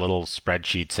made in our little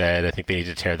spreadsheet said I think they need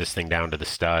to tear this thing down to the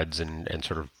studs and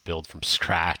sort of build from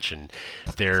scratch. And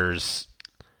there's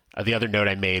the other note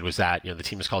I made was that, the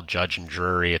team is called Judge and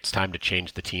Drury. It's time to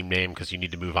change the team name because you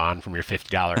need to move on from your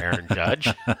 $50 Aaron Judge.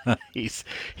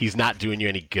 He's not doing you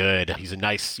any good. He's a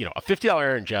nice, a $50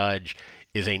 Aaron Judge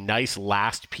is a nice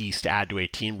last piece to add to a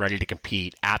team ready to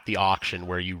compete at the auction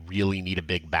where you really need a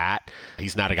big bat.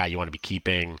 He's not a guy you want to be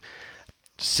keeping.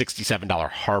 $67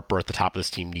 Harper at the top of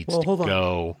this team needs to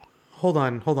go. Hold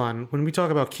on. When we talk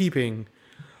about keeping,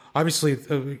 obviously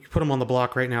you put him on the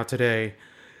block right now today.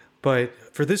 But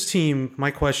for this team, my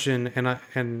question, and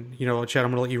Chad, I'm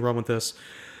going to let you run with this.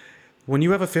 When you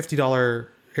have a $50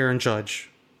 Aaron Judge,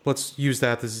 let's use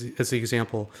that as the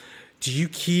example. Do you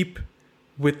keep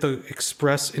with the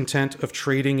express intent of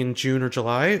trading in June or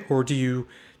July, or do you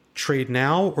trade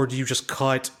now, or do you just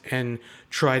cut and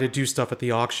try to do stuff at the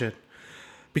auction?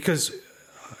 Because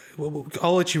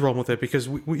I'll let you run with it, because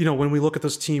we when we look at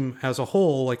this team as a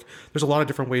whole, like, there's a lot of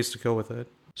different ways to go with it.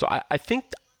 So I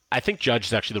think Judge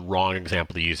is actually the wrong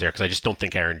example to use there, because I just don't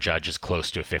think Aaron Judge is close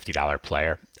to a $50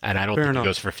 player, and I don't think he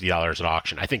goes for $50 at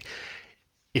auction. I think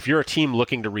if you're a team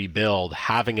looking to rebuild,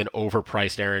 having an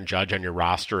overpriced Aaron Judge on your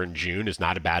roster in June is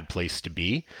not a bad place to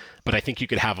be. But I think you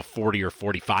could have a $40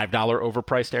 or $45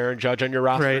 overpriced Aaron Judge on your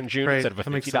roster in June instead of a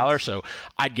 $50. So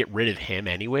I'd get rid of him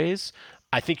anyways.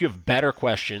 I think you have better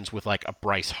questions with like a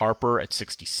Bryce Harper at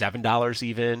 $67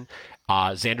 even.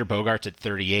 Xander Bogaerts at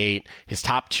 $38. His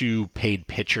top two paid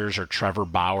pitchers are Trevor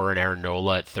Bauer and Aaron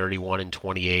Nola at $31 and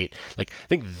 $28. Like, I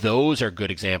think those are good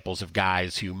examples of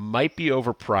guys who might be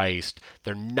overpriced.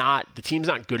 The team's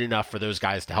not good enough for those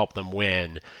guys to help them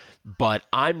win, but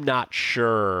I'm not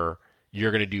sure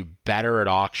you're going to do better at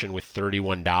auction with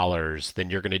 $31 than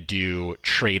you're going to do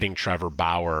trading Trevor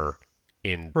Bauer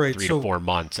in 3 to 4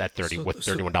 months at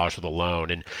 $31 for the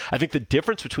loan. And I think the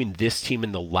difference between this team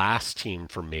and the last team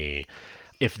for me,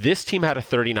 if this team had a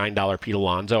 $39 Pete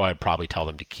Alonso, I'd probably tell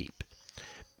them to keep.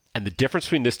 And the difference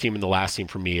between this team and the last team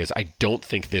for me is I don't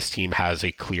think this team has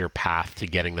a clear path to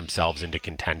getting themselves into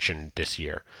contention this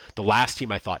year. The last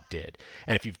team I thought did.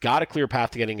 And if you've got a clear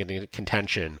path to getting into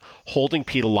contention, holding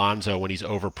Pete Alonso when he's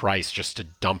overpriced just to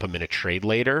dump him in a trade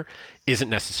later isn't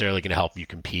necessarily going to help you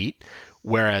compete.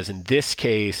 Whereas in this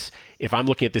case, if I'm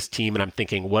looking at this team and I'm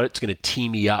thinking what's going to tee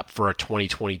me up for a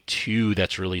 2022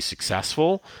 that's really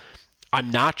successful, I'm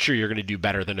not sure you're going to do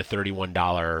better than a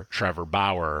 $31 Trevor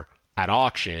Bauer at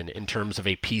auction in terms of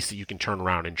a piece that you can turn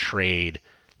around and trade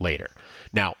later.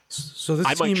 Now, so this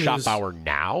I might team shop Bauer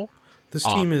now. This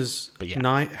team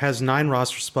has 9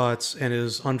 roster spots and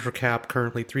is under cap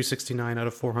currently, 369 out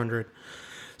of 400.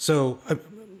 So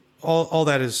all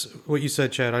that is what you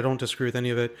said, Chad. I don't disagree with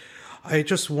any of it. I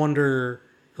just wonder,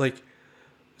 like,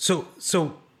 so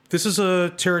this is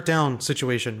a tear it down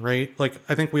situation, right? Like,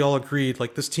 I think we all agreed,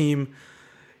 like, this team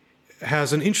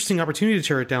has an interesting opportunity to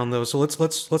tear it down, though. So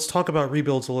let's talk about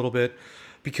rebuilds a little bit,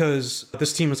 because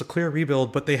this team is a clear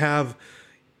rebuild, but they have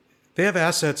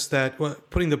assets that,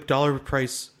 putting the dollar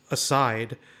price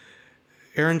aside,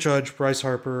 Aaron Judge, Bryce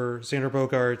Harper, Xander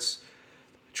Bogaerts,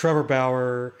 Trevor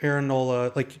Bauer, Aaron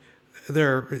Nola, like,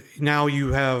 now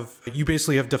you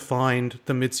basically have defined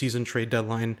the midseason trade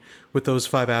deadline with those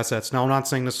 5 assets. Now, I'm not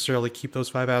saying necessarily keep those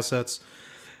 5 assets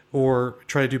or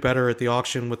try to do better at the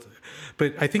auction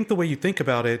but I think the way you think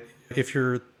about it, if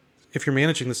you're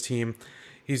managing this team,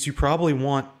 is you probably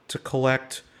want to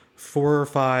collect 4 or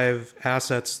 5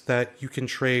 assets that you can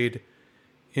trade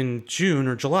in June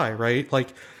or July, right?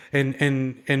 Like,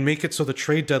 and make it so the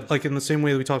trade like in the same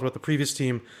way that we talked about the previous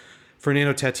team,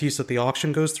 Fernando Tatis, that the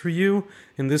auction goes through you.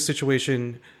 In this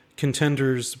situation,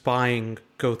 contenders buying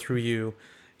go through you.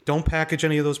 Don't package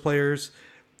any of those players.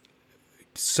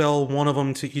 Sell one of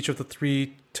them to each of the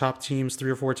 3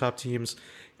 or 4 top teams.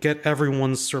 Get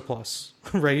everyone's surplus,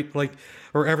 right? Like,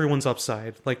 or everyone's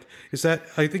upside. Like,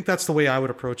 I think that's the way I would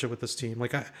approach it with this team.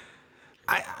 Like,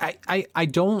 I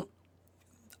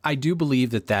do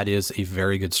believe that is a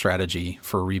very good strategy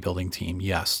for a rebuilding team.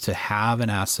 Yes, to have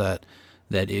an asset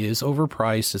that is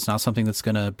overpriced. It's not something that's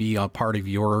going to be a part of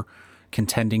your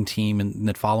contending team in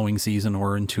the following season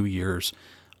or in 2 years.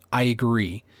 I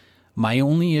agree. My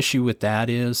only issue with that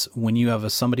is when you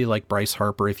have somebody like Bryce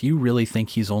Harper, if you really think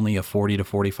he's only a $40 to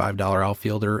 $45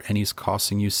 outfielder and he's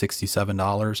costing you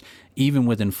 $67, even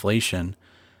with inflation,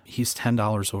 he's $10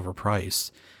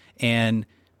 overpriced. And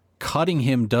cutting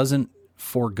him doesn't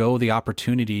forego the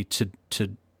opportunity to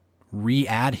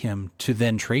re-add him to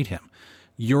then trade him.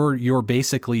 You're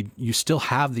basically, you still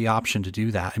have the option to do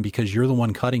that. And because you're the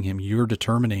one cutting him, you're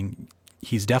determining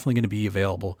he's definitely going to be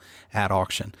available at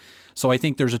auction. So I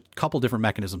think there's a couple different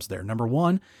mechanisms there. Number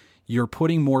one, you're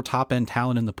putting more top end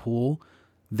talent in the pool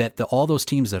that all those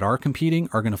teams that are competing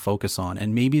are going to focus on.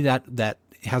 And maybe that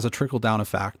has a trickle down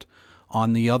effect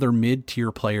on the other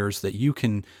mid-tier players that you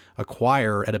can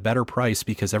acquire at a better price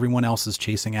because everyone else is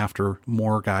chasing after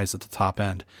more guys at the top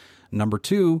end. Number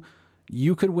two,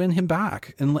 you could win him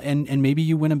back and maybe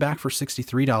you win him back for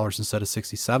 $63 instead of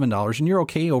 $67, and you're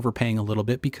okay overpaying a little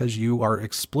bit because you are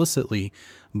explicitly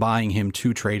buying him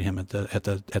to trade him at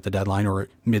the deadline or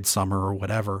midsummer or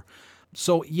whatever.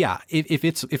 So yeah, if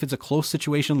it's a close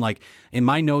situation, like in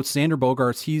my notes, Xander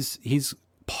Bogaerts, he's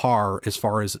par as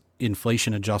far as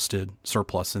inflation adjusted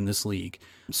surplus in this league.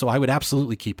 So I would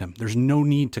absolutely keep him. There's no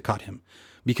need to cut him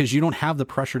because you don't have the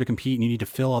pressure to compete and you need to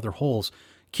fill other holes.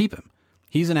 Keep him.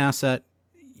 He's an asset.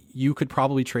 You could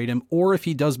probably trade him, or if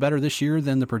he does better this year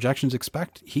than the projections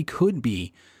expect, he could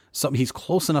be something. He's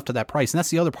close enough to that price. And that's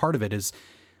the other part of it is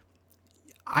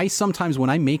I sometimes, when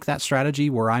I make that strategy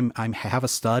where I have a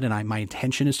stud and my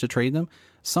intention is to trade them,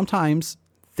 sometimes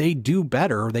they do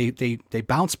better. They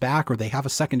bounce back or they have a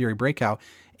secondary breakout.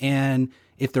 And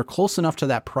if they're close enough to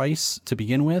that price to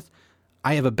begin with,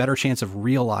 I have a better chance of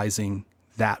realizing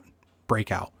that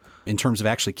breakout in terms of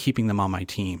actually keeping them on my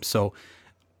team. So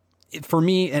for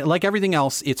me, like everything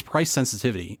else, it's price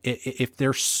sensitivity. If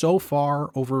they're so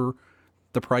far over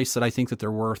the price that I think that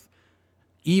they're worth,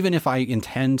 even if I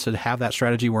intend to have that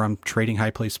strategy where I'm trading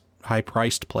high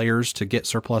priced players to get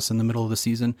surplus in the middle of the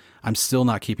season, I'm still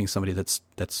not keeping somebody that's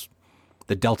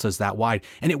the delta is that wide,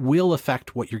 and it will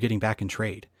affect what you're getting back in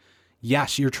trade.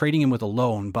 Yes, you're trading him with a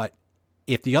loan, but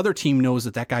if the other team knows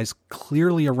that guy's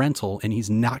clearly a rental and he's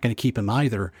not going to keep him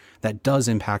either, that does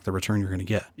impact the return you're going to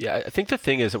get. Yeah, I think the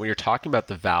thing is that when you're talking about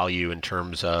the value in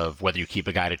terms of whether you keep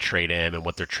a guy to trade him and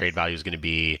what their trade value is going to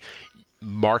be,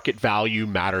 market value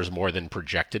matters more than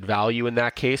projected value in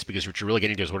that case, because what you're really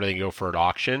getting to is what are they going to go for at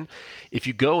auction. If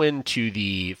you go into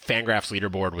the Fangraphs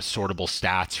leaderboard with sortable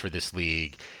stats for this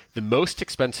league, the most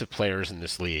expensive players in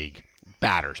this league,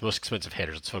 batters, most expensive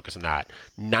hitters, let's focus on that.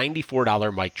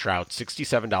 $94 Mike Trout,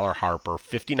 $67 Harper,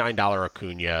 $59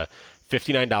 Acuna,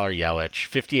 $59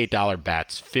 Yelich, $58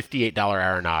 Betts, $58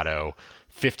 Arenado,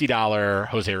 $50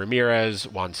 Jose Ramirez,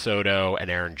 Juan Soto, and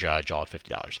Aaron Judge, all at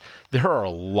 $50. There are a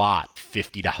lot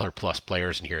 $50 plus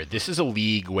players in here. This is a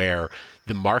league where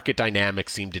the market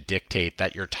dynamics seem to dictate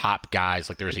that your top guys,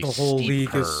 like there's a steep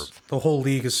curve. The whole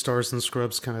league is stars and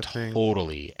scrubs kind of thing.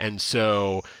 Totally. And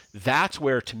so that's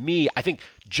where, to me, I think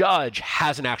Judge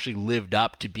hasn't actually lived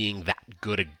up to being that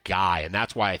good a guy. And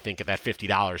that's why I think at that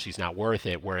 $50, he's not worth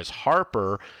it. Whereas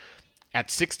Harper, at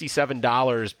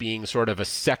 $67, being sort of a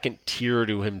second tier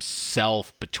to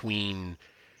himself between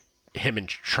him and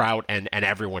Trout and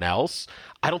everyone else,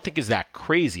 I don't think is that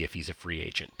crazy if he's a free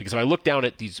agent. Because if I look down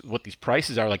at what these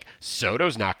prices are, like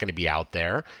Soto's not going to be out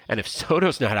there. And if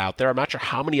Soto's not out there, I'm not sure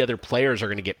how many other players are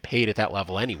going to get paid at that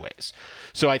level anyways.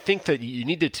 So I think that you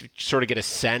need to sort of get a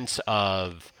sense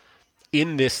of,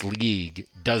 in this league,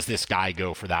 does this guy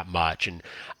go for that much? And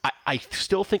I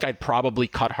still think I'd probably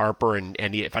cut Harper, and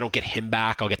if I don't get him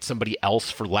back, I'll get somebody else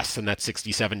for less than that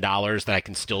 $67 that I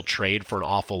can still trade for an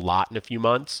awful lot in a few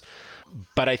months.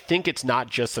 But I think it's not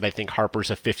just that I think Harper's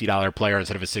a $50 player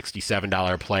instead of a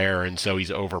 $67 player, and so he's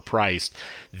overpriced.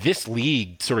 This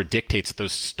league sort of dictates that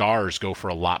those stars go for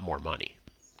a lot more money.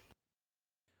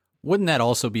 Wouldn't that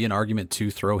also be an argument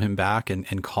to throw him back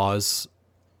and cause,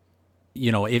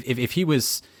 if he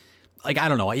was, like, I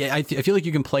don't know. I feel like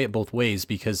you can play it both ways,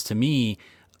 because to me,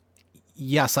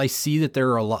 yes, I see that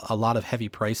there are a lot of heavy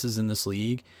prices in this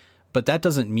league, but that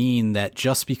doesn't mean that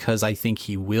just because I think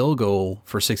he will go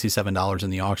for $67 in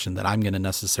the auction that I'm going to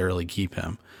necessarily keep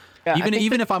him. Yeah,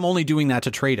 even if I'm only doing that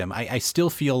to trade him, I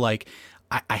still feel like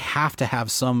I have to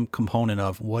have some component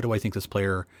of what do I think this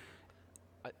player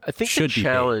I think should the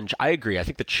challenge, I agree. I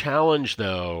think the challenge,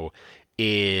 though,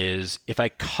 is if I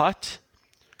cut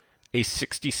a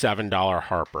 $67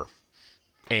 Harper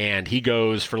and he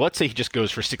goes for, let's say he just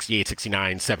goes for 68,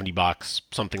 69, $70,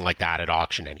 something like that at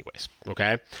auction anyways,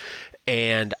 okay?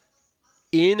 And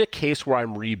in a case where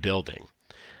I'm rebuilding,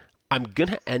 I'm going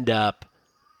to end up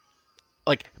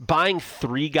like buying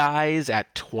 3 guys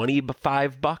at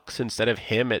 $25 instead of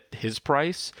him at his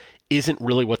price isn't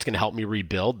really what's going to help me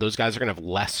rebuild. Those guys are going to have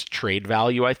less trade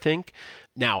value, I think.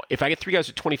 Now, if I get 3 guys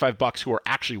at $25 who are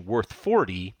actually worth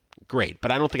 40, great,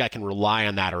 but I don't think I can rely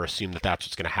on that or assume that that's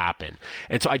what's going to happen.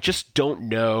 And so I just don't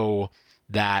know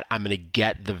that I'm going to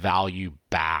get the value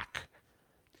back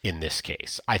in this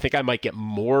case. I think I might get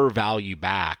more value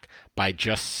back by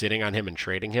just sitting on him and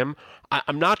trading him.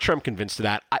 I'm not sure I'm convinced of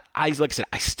that. I like I said,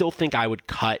 I still think I would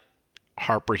cut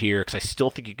Harper here because I still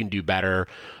think you can do better.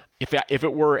 If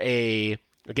it were again,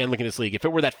 looking at this league, if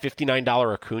it were that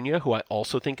 $59 Acuna, who I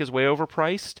also think is way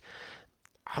overpriced,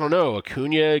 I don't know,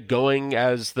 Acuna going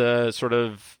as the sort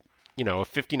of, a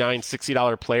 $59,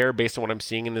 $60 player based on what I'm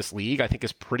seeing in this league, I think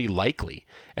is pretty likely.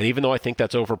 And even though I think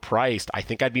that's overpriced, I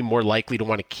think I'd be more likely to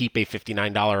want to keep a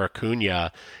 $59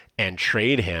 Acuna and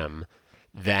trade him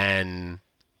than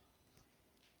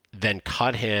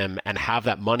cut him and have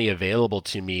that money available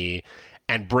to me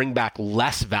and bring back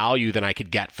less value than I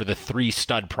could get for the 3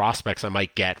 stud prospects I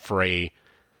might get for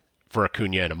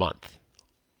Acuna in a month.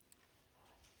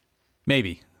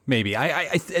 Maybe.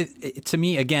 I to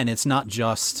me, again, it's not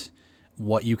just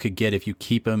what you could get if you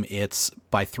keep him. It's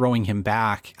by throwing him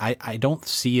back. I don't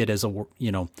see it as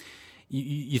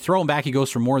you throw him back, he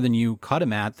goes for more than you cut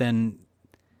him at, then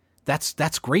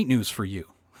that's great news for you.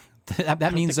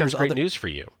 that means there's great news for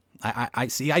you. I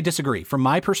see. I disagree. From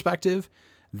my perspective,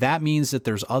 that means that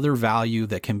there's other value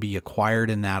that can be acquired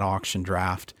in that auction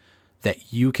draft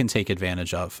that you can take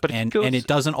advantage of. But and it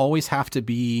doesn't always have to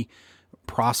be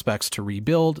prospects to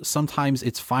rebuild. Sometimes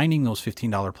it's finding those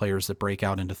 $15 players that break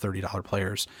out into $30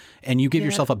 players, and you give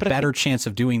yourself a better chance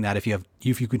of doing that if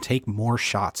you can take more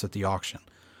shots at the auction.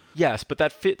 Yes, but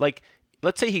that fit, like,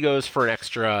 let's say he goes for an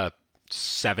extra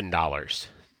 $7.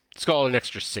 Let's call it an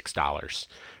extra $6,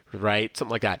 right?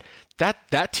 Something like that.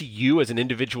 That to you as an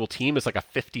individual team is like a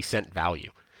 50-cent value.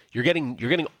 You're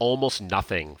getting almost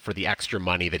nothing for the extra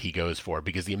money that he goes for,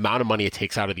 because the amount of money it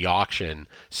takes out of the auction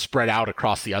spread out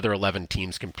across the other 11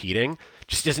 teams competing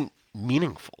just isn't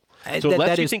meaningful. So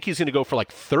unless you think he's going to go for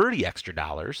like $30 extra,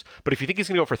 but if you think he's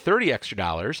going to go for $30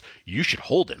 extra, you should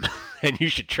hold him and you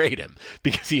should trade him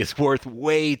because he is worth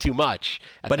way too much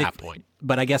at that point.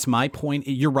 But I guess my point,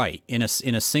 you're right. In a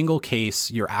single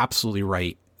case, you're absolutely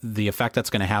right. The effect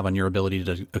that's going to have on your ability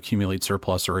to accumulate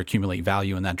surplus or accumulate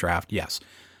value in that draft, yes.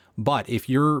 But if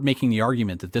you're making the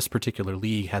argument that this particular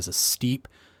league has a steep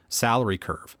salary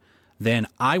curve, then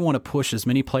I want to push as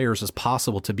many players as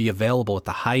possible to be available at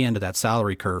the high end of that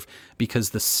salary curve, because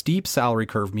the steep salary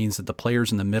curve means that the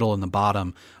players in the middle and the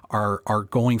bottom are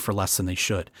going for less than they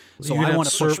should. So I want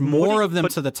to push more of them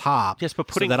to the top,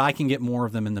 so that I can get more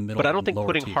of them in the middle. But I don't think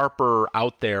putting Harper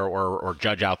out there or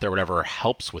Judge out there, whatever,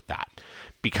 helps with that.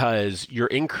 Because you're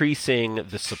increasing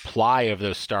the supply of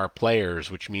those star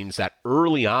players, which means that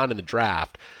early on in the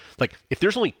draft, like if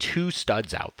there's only 2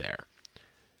 studs out there,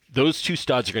 those 2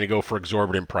 studs are going to go for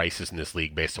exorbitant prices in this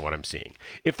league based on what I'm seeing.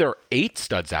 If there are 8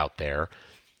 studs out there,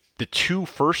 the 2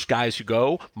 first guys who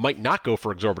go might not go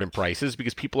for exorbitant prices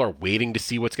because people are waiting to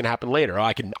see what's going to happen later. Oh,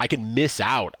 I can miss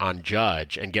out on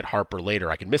Judge and get Harper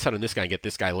later. I can miss out on this guy and get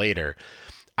this guy later.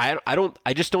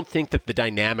 I just don't think that the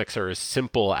dynamics are as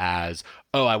simple as,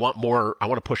 oh, I want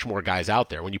to push more guys out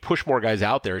there. When you push more guys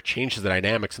out there, it changes the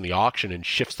dynamics in the auction and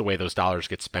shifts the way those dollars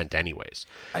get spent anyways.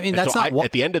 I mean,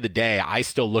 at the end of the day, I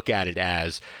still look at it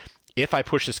as, if I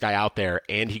push this guy out there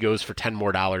and he goes for $10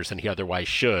 more than he otherwise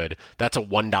should, that's a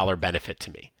 $1 benefit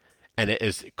to me. And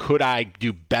could I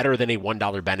do better than a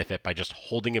 $1 benefit by just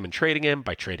holding him and trading him,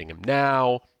 by trading him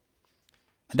now?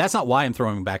 That's not why I'm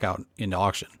throwing them back out into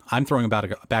auction. I'm throwing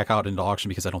them back out into auction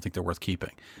because I don't think they're worth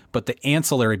keeping. But the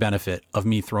ancillary benefit of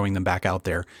me throwing them back out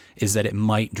there is that it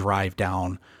might drive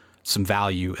down some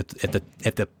value at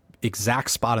the exact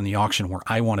spot in the auction where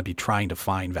I want to be trying to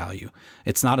find value.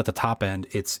 It's not at the top end.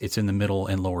 It's in the middle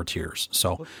and lower tiers.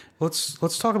 So let's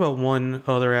talk about one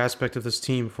other aspect of this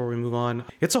team before we move on.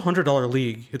 It's $100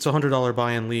 league. It's $100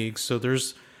 buy-in league. So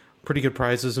there's pretty good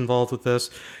prizes involved with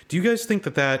this. Do you guys think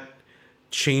that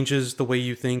changes the way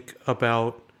you think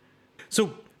about?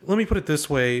 So let me put it this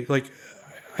way. Like,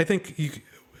 I think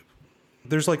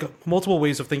there's like multiple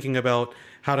ways of thinking about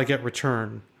how to get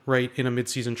return, right, in a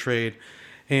midseason trade.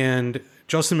 And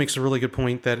Justin makes a really good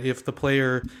point that if the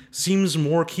player seems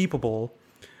more keepable,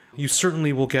 you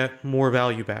certainly will get more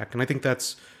value back. And I think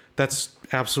that's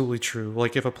absolutely true.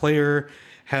 Like, if a player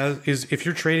if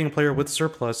you're trading a player with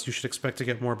surplus, you should expect to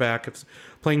get more back. If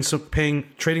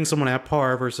trading someone at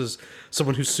par versus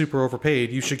someone who's super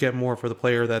overpaid, you should get more for the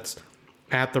player that's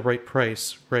at the right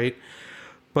price, right?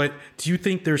 But do you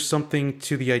think there's something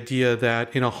to the idea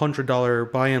that in a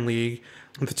 $100 buy-in league,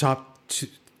 the top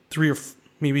three or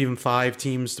maybe even 5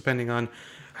 teams, depending on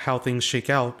how things shake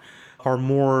out, are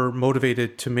more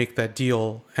motivated to make that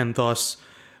deal, and thus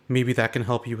maybe that can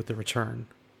help you with the return?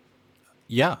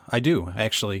 Yeah, I do,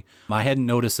 actually. I hadn't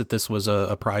noticed that this was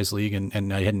a prize league,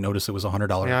 and I hadn't noticed it was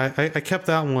 $100. Yeah, I kept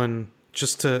that one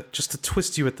just to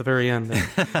twist you at the very end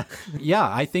there. Yeah,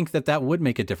 I think that would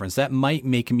make a difference. That might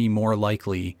make me more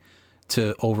likely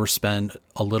to overspend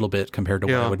a little bit compared to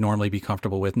what I would normally be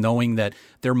comfortable with, knowing that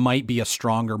there might be a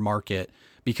stronger market,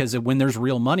 because when there's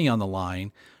real money on the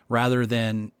line, rather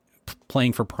than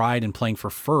playing for pride and playing for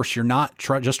first, you're not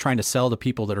just trying to sell to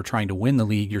people that are trying to win the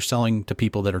league. You're selling to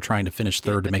people that are trying to finish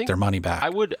third to make their money back. I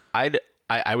would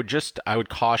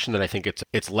caution that I think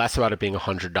it's less about it being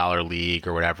 $100 league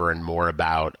or whatever, and more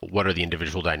about what are the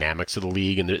individual dynamics of the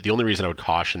league. And the only reason I would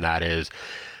caution that is,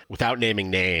 without naming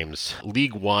names,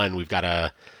 League One, we've got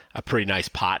a pretty nice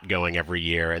pot going every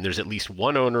year, and there's at least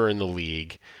one owner in the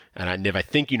league, and Niv, I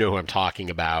think you know who I'm talking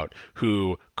about,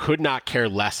 who could not care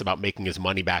less about making his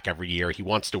money back every year. He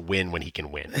wants to win when he can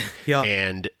win. Yeah.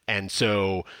 And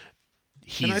so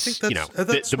he's, and I think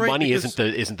that's the right, money because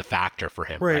isn't the factor for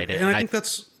him, right? And I think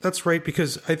that's right,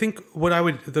 because I think what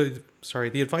the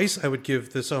advice I would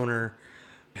give this owner,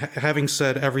 having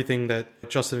said everything that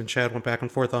Justin and Chad went back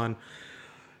and forth on,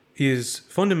 is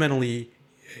fundamentally,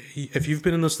 if you've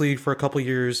been in this league for a couple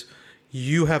years,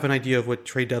 you have an idea of what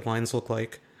trade deadlines look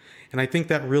like. And I think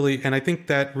that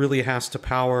really has to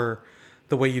power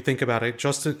the way you think about it.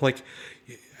 Justin, like,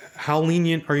 how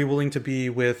lenient are you willing to be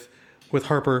with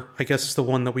Harper? I guess is the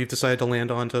one that we've decided to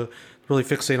land on, to really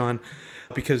fixate on,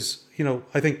 because,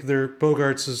 I think their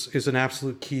Bogarts is an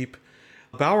absolute keep.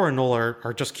 Bauer and Nola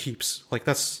are just keeps. Like,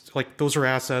 that's like, those are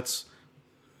assets.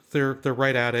 They're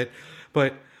right at it.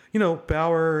 But,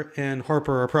 Bauer and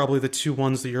Harper are probably the two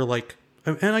ones that you're like,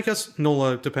 and I guess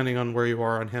Nola, depending on where you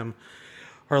are on him,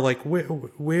 are like,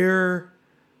 where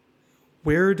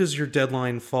does your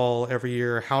deadline fall every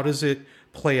year? How does it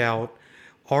play out?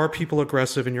 Are people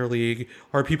aggressive in your league?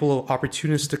 Are people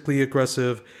opportunistically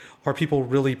aggressive? Are people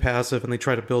really passive and they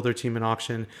try to build their team in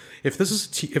auction? If this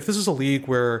is a league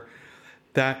where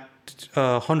that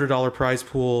 $100 prize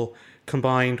pool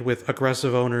combined with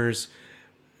aggressive owners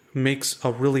makes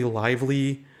a really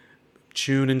lively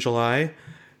June and July,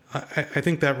 I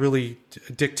think that really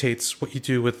dictates what you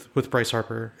do with Bryce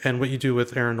Harper and what you do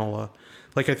with Aaron Nola.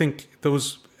 Like, I think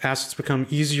those assets become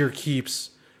easier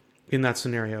keeps in that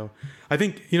scenario. I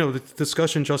think, the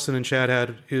discussion Justin and Chad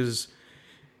had is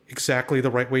exactly the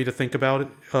right way to think about it.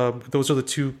 Those are the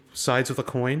two sides of the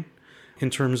coin in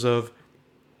terms of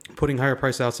putting higher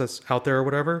price assets out there or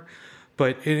whatever.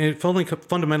 But it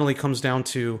fundamentally comes down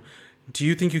to, do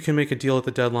you think you can make a deal at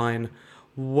the deadline?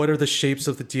 What are the shapes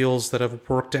of the deals that have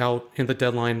worked out in the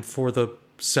deadline for the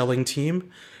selling team?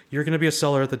 You're going to be a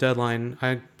seller at the deadline.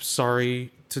 I'm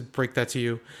sorry to break that to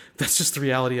you. That's just the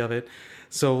reality of it.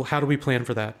 So how do we plan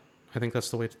for that? I think that's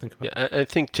the way to think about it. I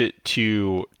think to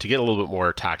get a little bit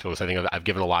more tactical, I think I've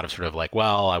given a lot of sort of like,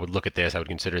 well, I would look at this, I would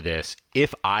consider this.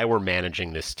 If I were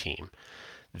managing this team,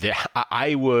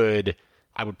 I would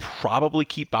probably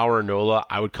keep Bauer and Nola.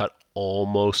 I would cut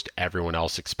almost everyone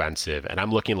else expensive. And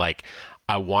I'm looking like,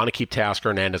 I want to keep Teoscar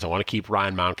Hernandez. I want to keep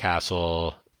Ryan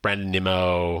Mountcastle, Brandon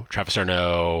Nimmo, Travis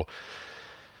Arnaud,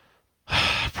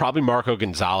 probably Marco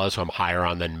Gonzalez, who I'm higher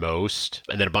on than most,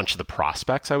 and then a bunch of the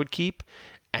prospects I would keep.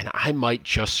 And I might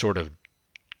just sort of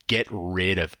get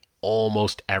rid of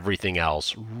almost everything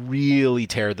else. Really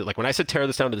like when I said tear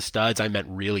this down to the studs, I meant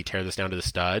really tear this down to the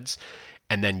studs.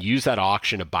 and then use that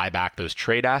auction to buy back those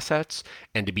trade assets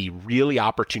and to be really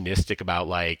opportunistic about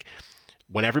like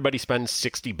when everybody spends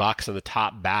 $60 on the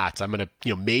top bats, I'm going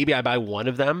to, maybe I buy one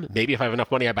of them. Maybe if I have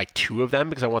enough money, I buy two of them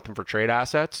because I want them for trade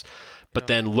assets. But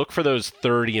then look for those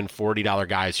 $30 and $40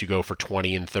 guys who go for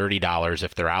 $20 and $30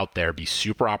 if they're out there. Be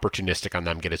super opportunistic on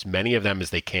them. Get as many of them as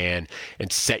they can and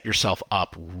set yourself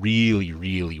up really,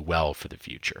 really well for the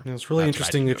future. It's really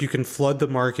interesting if you can flood the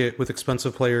market with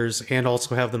expensive players and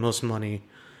also have the most money.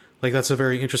 Like that's a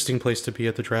very interesting place to be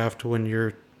at the draft when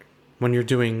you're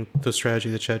doing the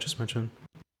strategy that Chad just mentioned.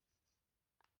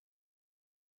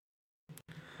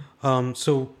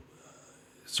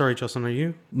 Sorry, Justin, are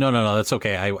you? No, that's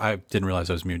okay. I didn't realize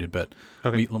I was muted, but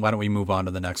Okay. why don't we move on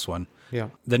to the next one? Yeah.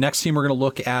 The next team we're going to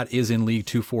look at is in League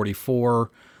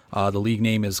 244. The league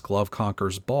name is Glove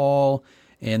Conquers Ball,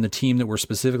 and the team that we're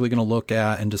specifically going to look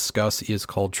at and discuss is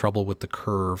called Trouble with the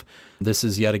Curve. This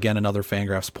is yet again another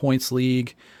Fangraphs points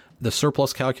league. The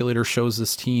surplus calculator shows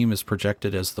this team is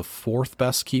projected as the fourth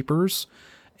best keepers,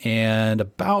 and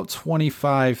about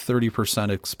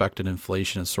 25-30% expected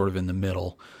inflation is sort of in the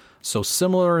middle. So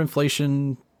similar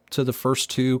inflation to the first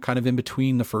two, kind of in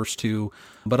between the first two.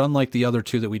 But unlike the other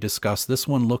two that we discussed, this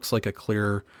one looks like a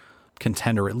clear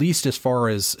contender, at least as far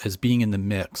as being in the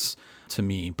mix to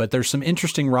me. But there's some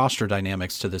interesting roster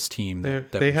dynamics to this team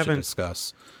that we should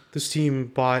discuss. This team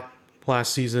bought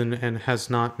last season and has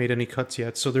not made any cuts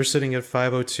yet. So they're sitting at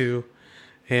 502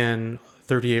 and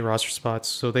 38 roster spots.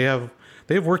 So they have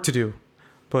work to do,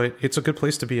 but it's a good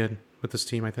place to be in with this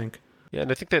team, I think. Yeah,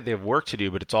 and I think that they have work to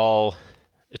do, but it's all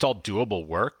doable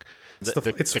work.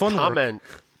 It's fun work.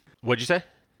 What'd you say?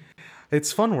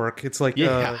 It's fun work. It's like,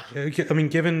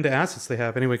 given the assets they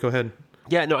have. Anyway, go ahead.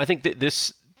 Yeah, no, I think that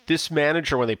this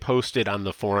manager, when they posted on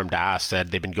the forum to ask, said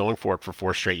they've been going for it for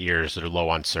 4 straight years. They're low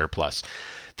on surplus.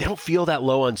 They don't feel that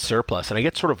low on surplus, and I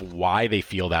get sort of why they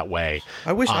feel that way.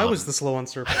 I wish I was this low on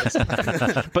surplus.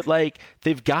 But like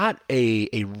they've got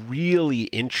a really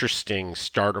interesting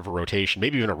start of a rotation,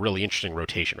 maybe even a really interesting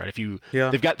rotation, right?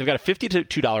 They've got a $52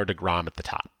 DeGrom at the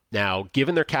top. Now,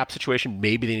 given their cap situation,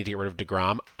 maybe they need to get rid of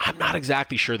DeGrom. I'm not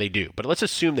exactly sure they do, but let's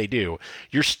assume they do.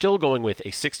 You're still going with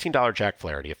a $16 Jack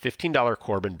Flaherty, a $15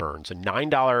 Corbin Burns, a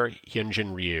 $9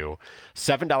 Hyunjin Ryu,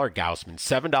 $7 Gaussman,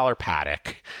 $7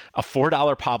 Paddock, a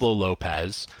 $4 Pablo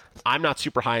Lopez. I'm not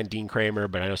super high on Dean Kramer,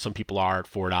 but I know some people are at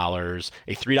 $4,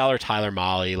 a $3 Tyler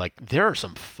Mahle. Like, there are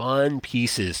some fun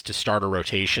pieces to start a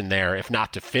rotation there, if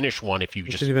not to finish one, if you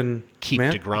just keep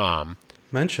DeGrom.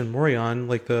 Mention Morion,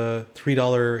 like the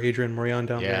 $3 Adrian Morion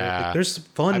down there. Like, there's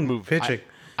fun pitching.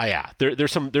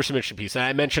 There's some interesting pieces. And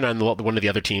I mentioned on one of the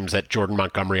other teams that Jordan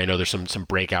Montgomery, I know there's some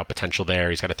breakout potential there.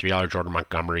 He's got a $3 Jordan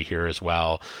Montgomery here as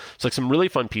well. So like some really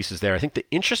fun pieces there. I think the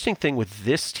interesting thing with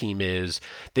this team is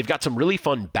they've got some really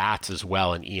fun bats as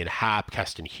well in Ian Happ,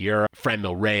 Keston Hiura,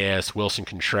 Franmil Reyes, Wilson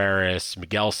Contreras,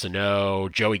 Miguel Sano,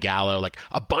 Joey Gallo, like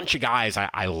a bunch of guys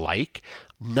I like.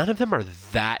 None of them are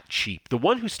that cheap. The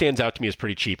one who stands out to me as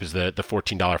pretty cheap is the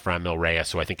 $14 Franmil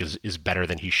Reyes, who I think is better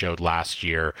than he showed last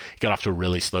year. He got off to a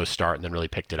really slow start and then really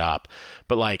picked it up.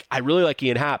 But like, I really like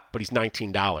Ian Happ, but he's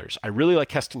 $19. I really like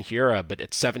Keston Hiura, but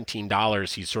at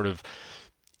 $17, he's sort of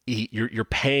you're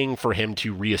paying for him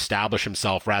to reestablish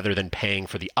himself rather than paying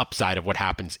for the upside of what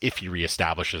happens if he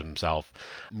reestablishes himself.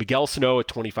 Miguel Sano at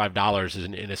 $25 is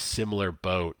in a similar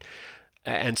boat.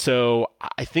 And so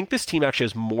I think this team actually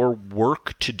has more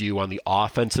work to do on the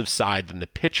offensive side than the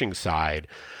pitching side.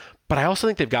 But I also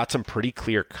think they've got some pretty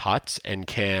clear cuts and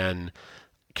can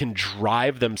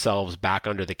drive themselves back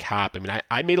under the cap. I mean,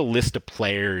 I made a list of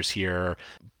players here.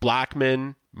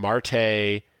 Blackman,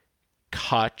 Marte,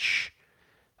 Kutch,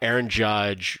 Aaron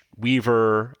Judge,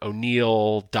 Weaver,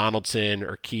 O'Neill, Donaldson,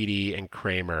 Urquidy, and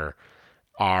Kramer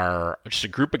are just a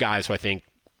group of guys who I think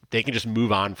they can just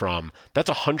move on from. That's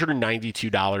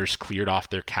 $192 cleared off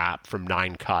their cap from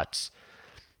 9 cuts.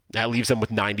 That leaves them with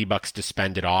 $90 to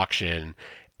spend at auction.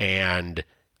 And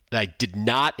I did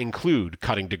not include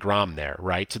cutting DeGrom there,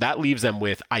 right? So that leaves them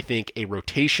with, I think, a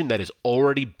rotation that is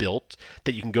already built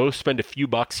that you can go spend a few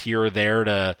bucks here or there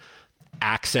to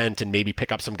accent and maybe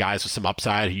pick up some guys with some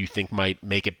upside who you think might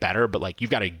make it better. But like,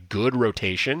 you've got a good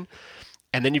rotation.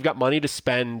 And then you've got money to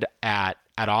spend at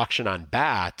auction on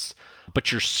bats. But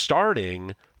you're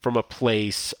starting from a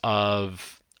place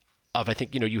of I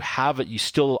think,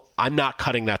 I'm not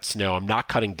cutting that Snow. I'm not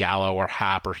cutting Gallo or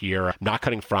Happ or here. I'm not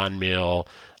cutting Franmil.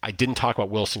 I didn't talk about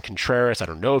Wilson Contreras. I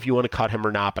don't know if you want to cut him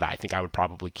or not, but I think I would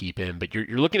probably keep him. But you're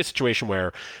looking at a situation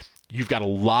where you've got a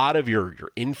lot of your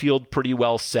infield pretty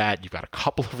well set. You've got a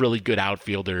couple of really good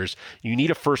outfielders. You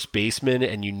need a first baseman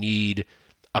and you need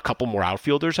a couple more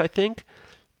outfielders, I think.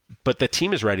 But the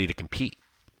team is ready to compete.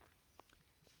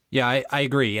 Yeah, I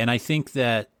agree. And I think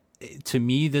that to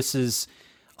me, this is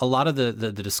a lot of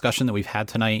the discussion that we've had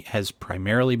tonight has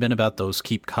primarily been about those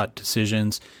keep cut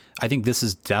decisions. I think this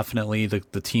is definitely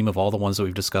the team of all the ones that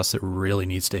we've discussed that really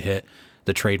needs to hit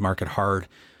the trade market hard.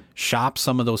 Shop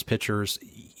some of those pitchers.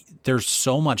 There's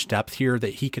so much depth here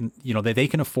that he can, that they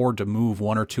can afford to move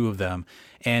one or two of them.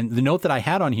 And the note that I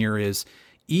had on here is,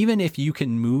 even if you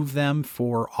can move them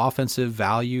for offensive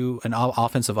value and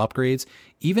offensive upgrades,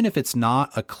 even if it's not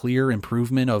a clear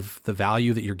improvement of the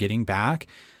value that you're getting back,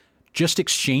 just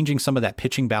exchanging some of that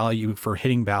pitching value for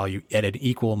hitting value at an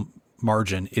equal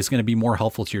margin is going to be more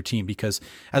helpful to your team. Because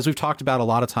as we've talked about a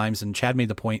lot of times, and Chad made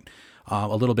the point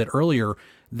a little bit earlier,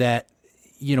 that,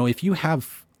 if you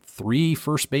have 3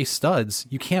 first base studs,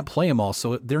 you can't play them all.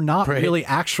 So they're not really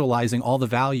actualizing all the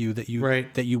value that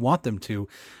you want them to.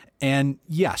 And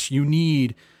yes, you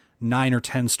need 9 or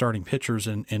 10 starting pitchers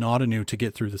in Ottoneu to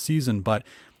get through the season, but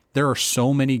there are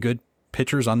so many good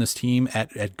pitchers on this team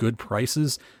at good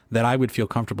prices that I would feel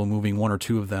comfortable moving 1 or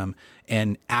 2 of them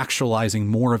and actualizing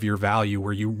more of your value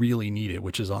where you really need it,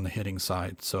 which is on the hitting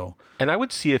side. So, and I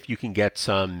would see if you can get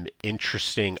some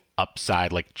interesting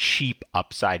upside, like cheap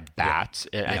upside bats.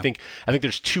 And I think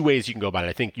there's 2 ways you can go about it.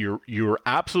 I think you're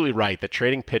absolutely right that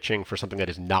trading pitching for something that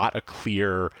is not a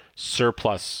clear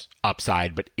surplus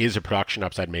upside, but is a production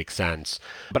upside makes sense.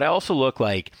 But I also look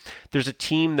like there's a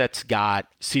team that's got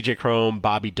CJ Cron,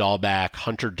 Bobby Dahlbeck,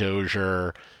 Hunter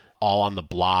Dozier, all on the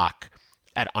block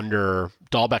at under.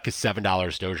 Dahlbeck is $7,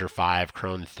 Dozier $5,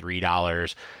 Cron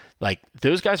 $3. Like,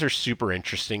 those guys are super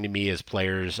interesting to me as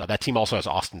players. That team also has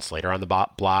Austin Slater on the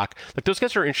block. Like, those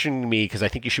guys are interesting to me because I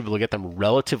think you should be able to get them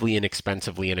relatively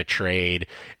inexpensively in a trade,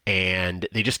 and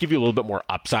they just give you a little bit more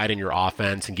upside in your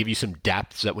offense and give you some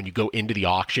depth so that when you go into the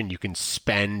auction, you can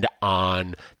spend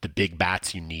on the big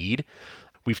bats you need.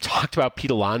 We've talked about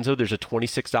Pete Alonso. There's a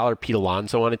 $26 Pete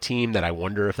Alonso on a team that I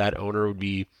wonder if that owner would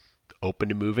be open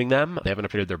to moving them. They haven't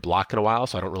updated their block in a while,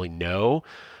 so I don't really know.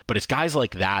 But it's guys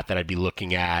like that I'd be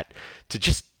looking at to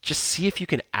just see if you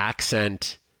can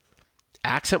accent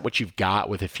what you've got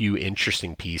with a few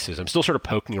interesting pieces. I'm still sort of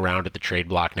poking around at the trade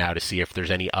block now to see if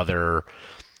there's any other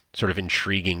sort of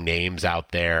intriguing names out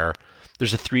there.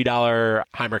 There's a $3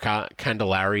 Heimer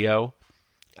Candelario,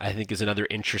 I think, is another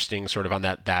interesting sort of on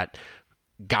that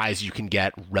guys you can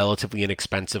get relatively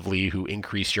inexpensively who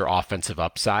increase your offensive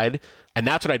upside. And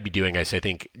that's what I'd be doing. I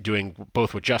think doing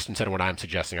both what Justin said and what I'm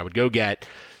suggesting. I would go get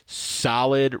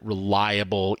solid,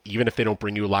 reliable, even if they don't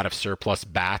bring you a lot of surplus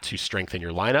bats who strengthen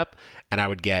your lineup. And I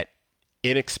would get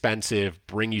inexpensive,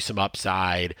 bring you some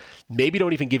upside, maybe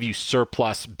don't even give you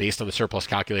surplus based on the surplus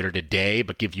calculator today,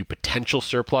 but give you potential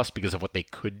surplus because of what they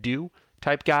could do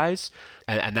type guys.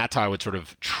 And that's how I would sort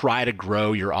of try to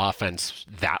grow your offense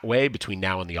that way between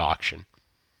now and the auction.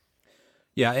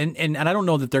 Yeah, and I don't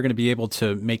know that they're going to be able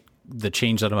to make the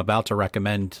change that I'm about to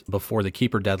recommend before the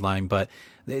keeper deadline, but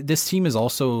this team is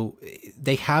also,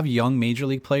 they have young major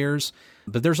league players,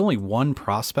 but there's only one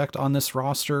prospect on this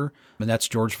roster, and that's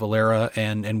George Valera,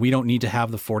 and we don't need to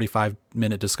have the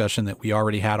 45-minute discussion that we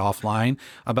already had offline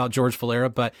about George Valera,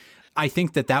 but I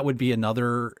think that would be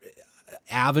another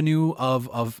avenue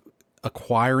of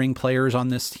acquiring players on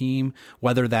this team,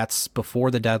 whether that's before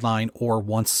the deadline or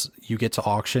once you get to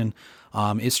auction,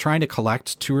 is trying to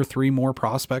collect 2 or 3 more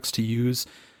prospects to use,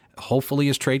 hopefully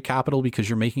as trade capital, because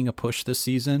you're making a push this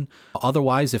season.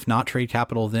 Otherwise, if not trade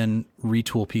capital, then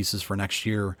retool pieces for next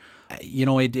year.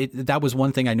 That was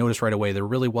one thing I noticed right away. There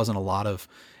really wasn't a lot of,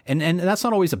 and that's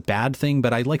not always a bad thing,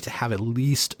 but I'd like to have at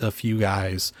least a few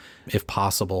guys, if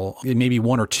possible, maybe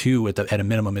 1 or 2 at a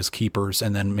minimum as keepers,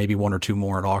 and then maybe 1 or 2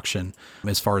 more at auction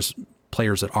as far as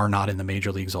players that are not in the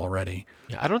major leagues already.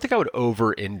 Yeah, I don't think I would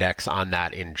over-index on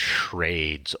that in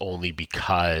trades, only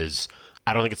because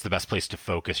I don't think it's the best place to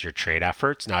focus your trade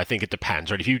efforts. Now, I think it depends,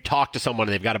 right? If you talk to someone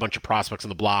and they've got a bunch of prospects on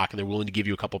the block and they're willing to give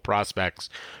you a couple prospects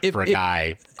for a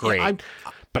guy, great.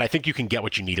 But I think you can get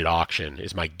what you need at auction,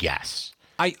 is my guess.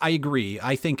 I agree.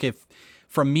 I think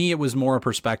from me, it was more a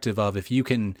perspective of if you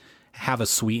can have a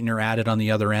sweetener added on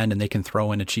the other end and they can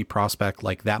throw in a cheap prospect,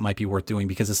 like that might be worth doing,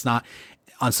 because it's not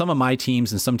on some of my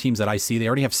teams and some teams that I see, they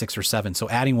already have 6 or 7. So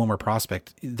adding one more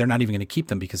prospect, they're not even going to keep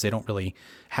them because they don't really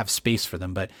have space for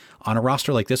them. But on a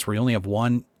roster like this, where you only have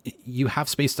 1, you have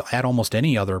space to add almost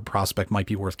any other prospect might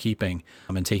be worth keeping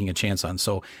and taking a chance on.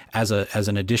 So as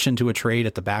an addition to a trade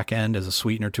at the back end, as a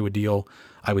sweetener to a deal,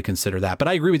 I would consider that. But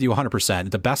I agree with you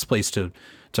 100%. The best place to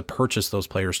purchase those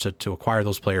players, to acquire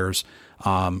those players,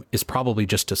 is probably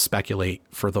just to speculate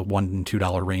for the $1 and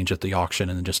 $2 range at the auction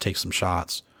and then just take some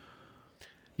shots.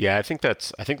 Yeah, I think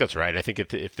that's right. I think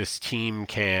if this team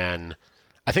can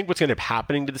I think what's going to end up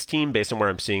happening to this team, based on where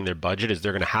I'm seeing their budget, is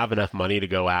they're going to have enough money to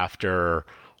go after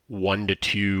 1 to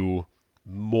 2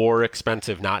 more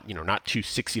expensive, not two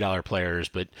 $60 players,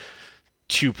 but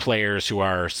 2 players who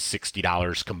are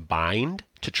 $60 combined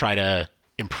to try to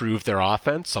improve their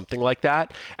offense, something like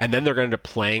that. And then they're going to end up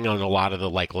playing on a lot of the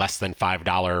like less than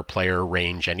 $5 player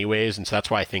range anyways. And so that's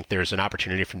why I think there's an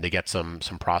opportunity for them to get some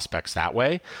prospects that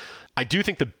way. I do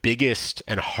think the biggest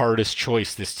and hardest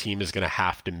choice this team is going to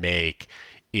have to make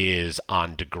is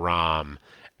on DeGrom.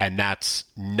 And that's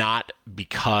not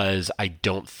because I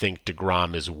don't think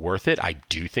DeGrom is worth it. I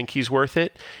do think he's worth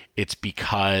it. It's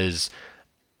because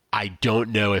I don't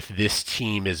know if this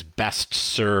team is best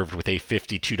served with a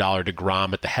 $52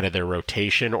 DeGrom at the head of their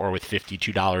rotation or with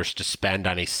 $52 to spend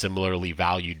on a similarly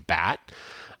valued bat.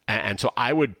 And so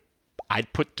I'd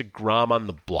put DeGrom on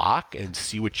the block and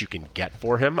see what you can get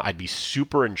for him. I'd be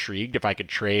super intrigued if I could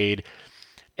trade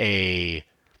 $50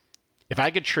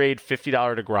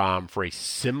 DeGrom for a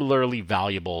similarly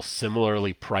valuable,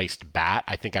 similarly priced bat.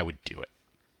 I think I would do it.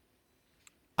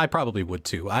 I probably would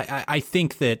too. I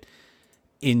think that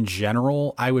in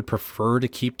general, I would prefer to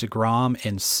keep DeGrom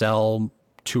and sell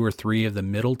 2 or 3 of the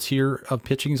middle tier of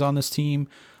pitchings on this team.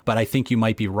 But I think you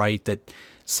might be right that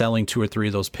selling 2 or 3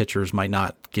 of those pitchers might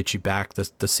not get you back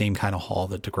the same kind of haul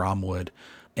that DeGrom would.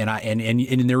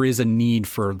 And there is a need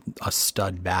for a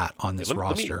stud bat on this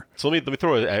roster. Let me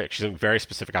throw actually something very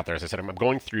specific out there. As I said, I'm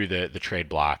going through the trade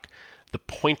block. The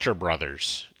Pointer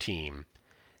Brothers team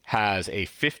has a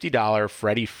 $50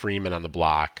 Freddie Freeman on the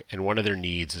block, and one of their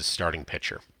needs is starting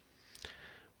pitcher.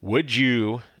 Would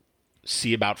you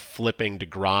see about flipping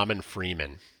DeGrom and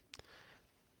Freeman?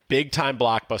 Big time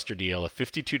blockbuster deal, a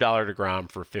 $52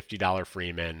 DeGrom for $50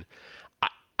 Freeman.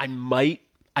 I might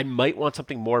want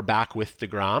something more back with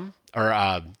DeGrom,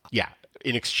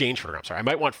 in exchange for DeGrom. Sorry, I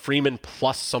might want Freeman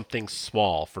plus something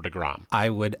small for DeGrom.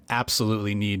 I would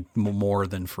absolutely need more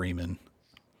than Freeman.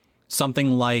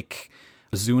 Something like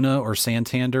Zuna or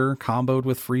Santander comboed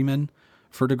with Freeman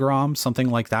for DeGrom. Something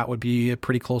like that would be a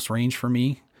pretty close range for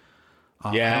me.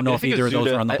 I don't know if either of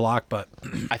those are on the block, but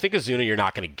I think Azuna you're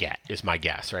not going to get is my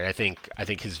guess, right? I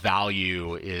think his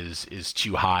value is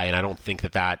too high, and I don't think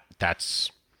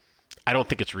that's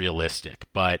it's realistic.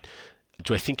 But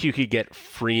do I think you could get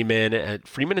Freeman?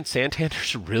 Freeman and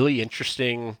Santander's a really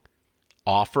interesting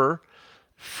offer.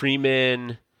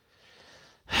 Freeman,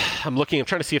 I'm trying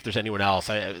to see if there's anyone else.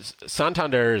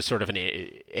 Santander is sort of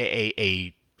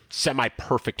a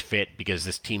semi-perfect fit because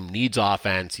this team needs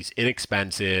offense. He's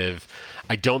inexpensive.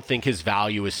 I don't think his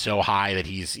value is so high that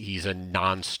he's a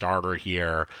non-starter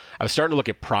here. I was starting to look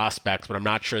at prospects, but I'm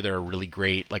not sure they're really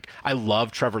great. Like, I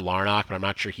love Trevor Larnach, but I'm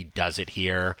not sure he does it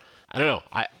here. I don't know.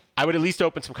 I would at least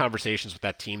open some conversations with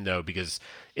that team, though, because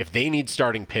if they need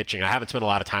starting pitching, I haven't spent a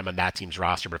lot of time on that team's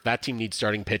roster, but if that team needs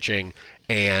starting pitching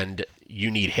and you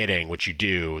need hitting, which you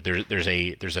do, there's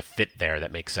a fit there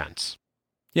that makes sense.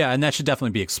 Yeah, and that should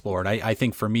definitely be explored. I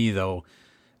think for me, though,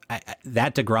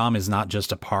 that DeGrom is not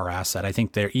just a par asset. I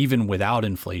think even without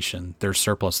inflation, there's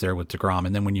surplus there with DeGrom.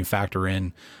 And then when you factor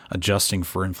in adjusting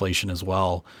for inflation as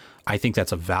well, I think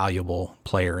that's a valuable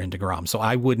player in DeGrom. So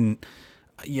I would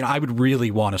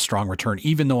really want a strong return,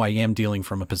 even though I am dealing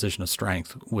from a position of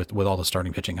strength with all the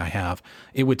starting pitching I have.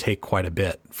 It would take quite a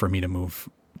bit for me to move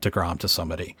DeGrom to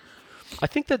somebody. I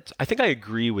think I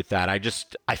agree with that.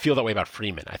 I feel that way about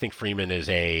Freeman. I think Freeman is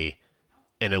an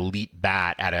elite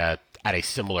bat at a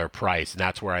similar price, and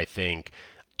that's where I think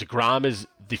DeGrom is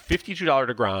the $52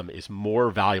 DeGrom is more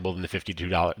valuable than the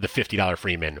 $50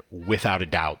 Freeman, without a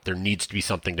doubt. There needs to be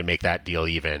something to make that deal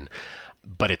even,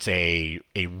 but it's a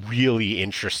really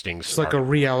interesting. It's like a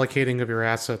reallocating of your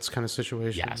assets kind of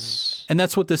situation. Yes, and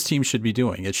that's what this team should be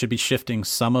doing. It should be shifting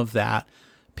some of that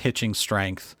pitching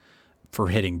strength for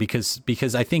hitting, because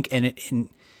I think, and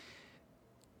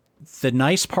the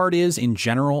nice part is, in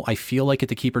general, I feel like at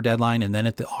the keeper deadline and then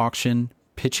at the auction,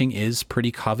 pitching is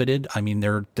pretty coveted. I mean,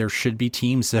 there should be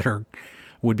teams that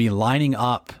would be lining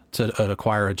up to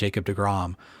acquire a Jacob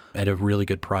DeGrom at a really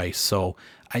good price. So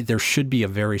there should be a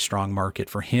very strong market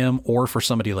for him, or for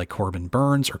somebody like Corbin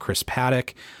Burns or Chris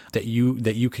Paddock that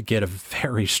you could get a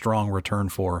very strong return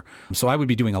for. So I would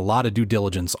be doing a lot of due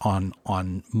diligence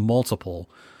on multiple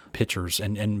pitchers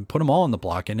and put them all on the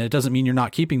block. And it doesn't mean you're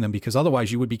not keeping them, because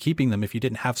otherwise you would be keeping them if you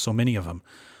didn't have so many of them.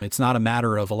 It's not a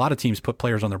matter of, a lot of teams put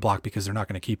players on their block because they're not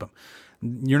going to keep them.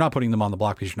 You're not putting them on the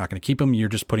block because you're not going to keep them. You're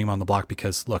just putting them on the block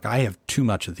because, look, I have too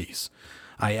much of these.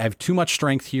 I have too much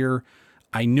strength here.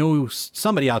 I know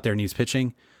somebody out there needs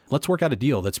pitching. Let's work out a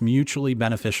deal that's mutually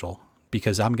beneficial,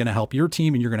 because I'm going to help your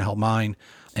team and you're going to help mine.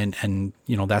 And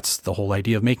that's the whole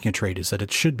idea of making a trade, is that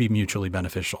it should be mutually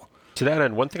beneficial. To that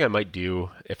end, one thing I might do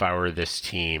if I were this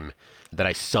team that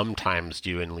I sometimes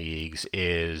do in leagues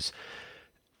is,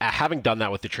 having done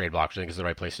that with the trade block, which I think is the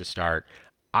right place to start,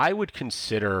 I would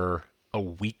consider a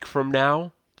week from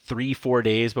now, 3-4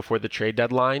 days before the trade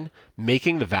deadline,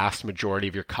 making the vast majority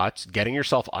of your cuts, getting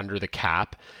yourself under the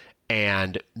cap,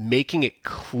 and making it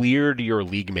clear to your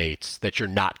league mates that you're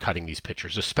not cutting these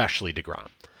pitchers, especially DeGrom.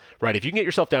 Right? If you can get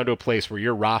yourself down to a place where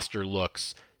your roster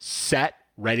looks set,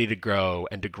 ready to go,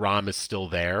 and DeGrom is still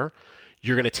there,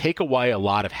 you're going to take away a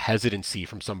lot of hesitancy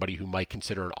from somebody who might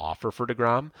consider an offer for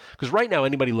DeGrom. Because right now,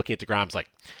 anybody looking at DeGrom's like,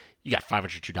 you got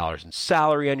 $502 in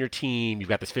salary on your team, you've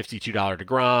got this $52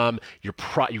 DeGrom,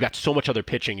 you've got so much other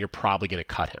pitching, you're probably going to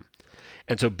cut him.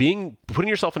 And so putting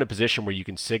yourself in a position where you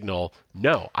can signal,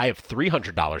 no, I have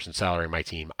 $300 in salary on my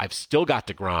team, I've still got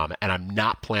DeGrom, and I'm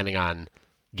not planning on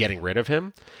getting rid of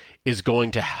him, is going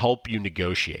to help you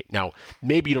negotiate. Now,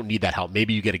 maybe you don't need that help.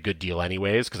 Maybe you get a good deal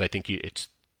anyways, because I think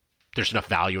there's enough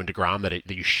value in DeGrom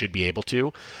that you should be able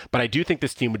to. But I do think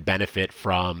this team would benefit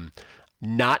from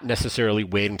not necessarily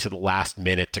waiting to the last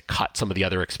minute to cut some of the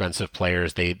other expensive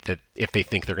players that if they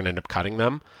think they're going to end up cutting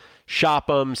them. Shop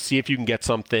them, see if you can get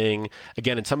something.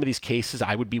 Again, in some of these cases,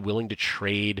 I would be willing to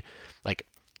trade. Like,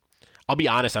 I'll be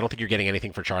honest, I don't think you're getting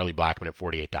anything for Charlie Blackmon at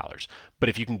 $48. But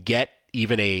if you can get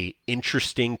even a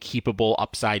interesting, keepable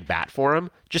upside bat for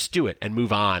him, just do it and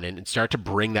move on and start to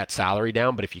bring that salary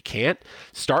down. But if you can't,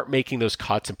 start making those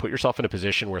cuts and put yourself in a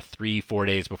position where 3-4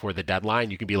 days before the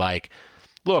deadline, you can be like,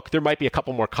 look, there might be a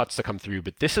couple more cuts to come through,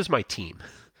 but this is my team.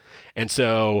 And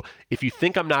so if you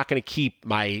think I'm not going to keep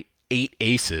my 8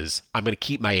 aces, I'm going to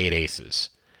keep my 8 aces.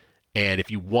 And if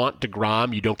you want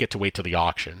DeGrom, you don't get to wait till the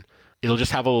auction. It'll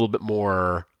just have a little bit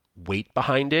more weight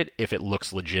behind it if it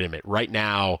looks legitimate. Right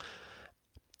now,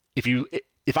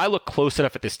 if I look close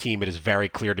enough at this team, it is very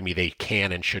clear to me they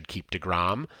can and should keep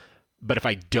DeGrom. But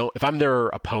if I'm their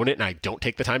opponent and I don't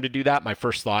take the time to do that, my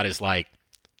first thought is like,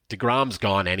 DeGrom's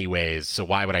gone anyways, so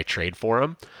why would I trade for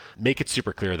him? Make it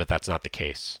super clear that that's not the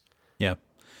case. Yeah.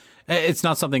 It's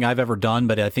not something I've ever done,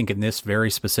 but I think in this very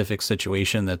specific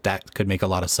situation that could make a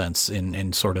lot of sense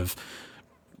in sort of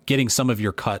getting some of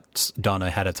your cuts done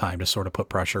ahead of time to sort of put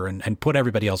pressure and put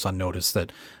everybody else on notice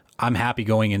that I'm happy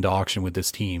going into auction with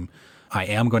this team. I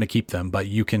am going to keep them, but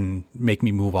you can make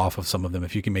me move off of some of them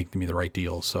if you can make me the right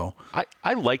deal. So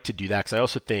I like to do that because I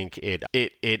also think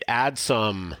it adds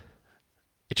some.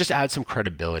 It just adds some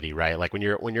credibility, right? Like when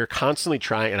you're constantly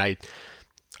trying, and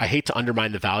I hate to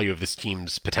undermine the value of this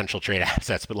team's potential trade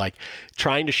assets, but like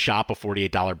trying to shop a $48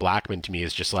 Blackmon to me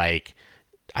is just like,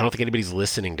 I don't think anybody's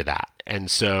listening to that.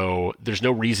 And so there's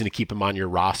no reason to keep him on your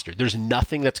roster. There's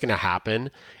nothing that's going to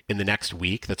happen in the next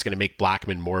week that's going to make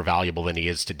Blackmon more valuable than he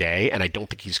is today. And I don't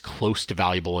think he's close to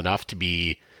valuable enough to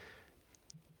be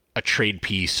a trade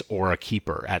piece or a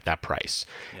keeper at that price.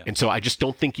 Yeah. And so I just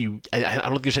don't think I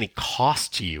don't think there's any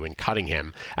cost to you in cutting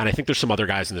him. And I think there's some other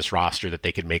guys in this roster that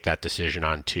they could make that decision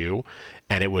on too.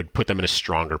 And it would put them in a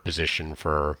stronger position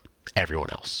for everyone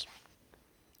else.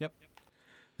 Yep.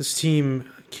 This team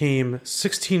came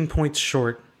 16 points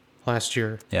short last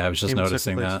year. Yeah, I was just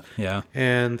noticing that. Yeah.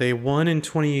 And they won in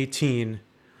 2018.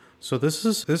 So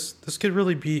this could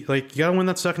really be like, you got to win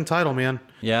that second title, man.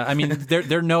 Yeah, I mean,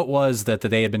 their note was that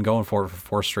they had been going for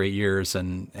 4 straight years,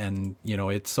 and you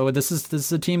know, this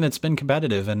is a team that's been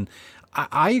competitive, and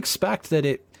I expect that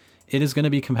it is going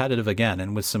to be competitive again,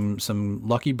 and with some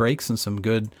lucky breaks and some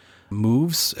good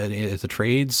moves at the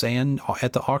trades and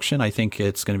at the auction, I think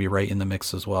it's going to be right in the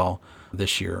mix as well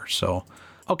this year. So,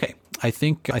 okay, I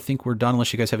think we're done.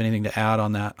 Unless you guys have anything to add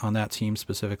on that team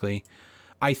specifically.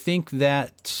 I think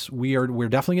that we're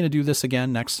definitely going to do this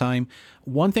again next time.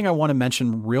 One thing I want to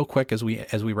mention real quick as we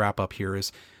wrap up here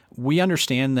is we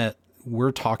understand that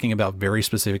we're talking about very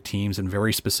specific teams and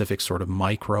very specific sort of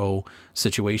micro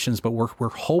situations, but we're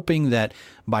hoping that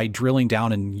by drilling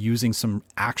down and using some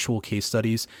actual case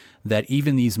studies, that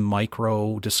even these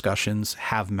micro discussions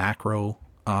have macro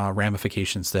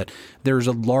ramifications, that there's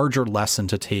a larger lesson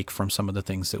to take from some of the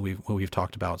things that we've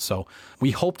talked about. So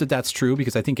we hope that that's true,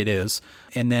 because I think it is.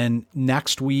 And then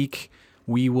next week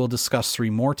we will discuss 3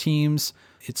 more teams.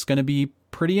 It's going to be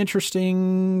pretty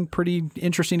interesting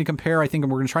to compare. I think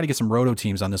we're going to try to get some roto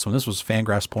teams on this one. This was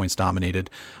Fangraphs points dominated,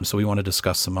 so we want to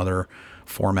discuss some other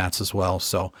formats as well.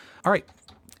 So, all right.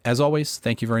 As always,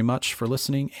 thank you very much for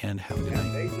listening, and have a good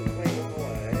night.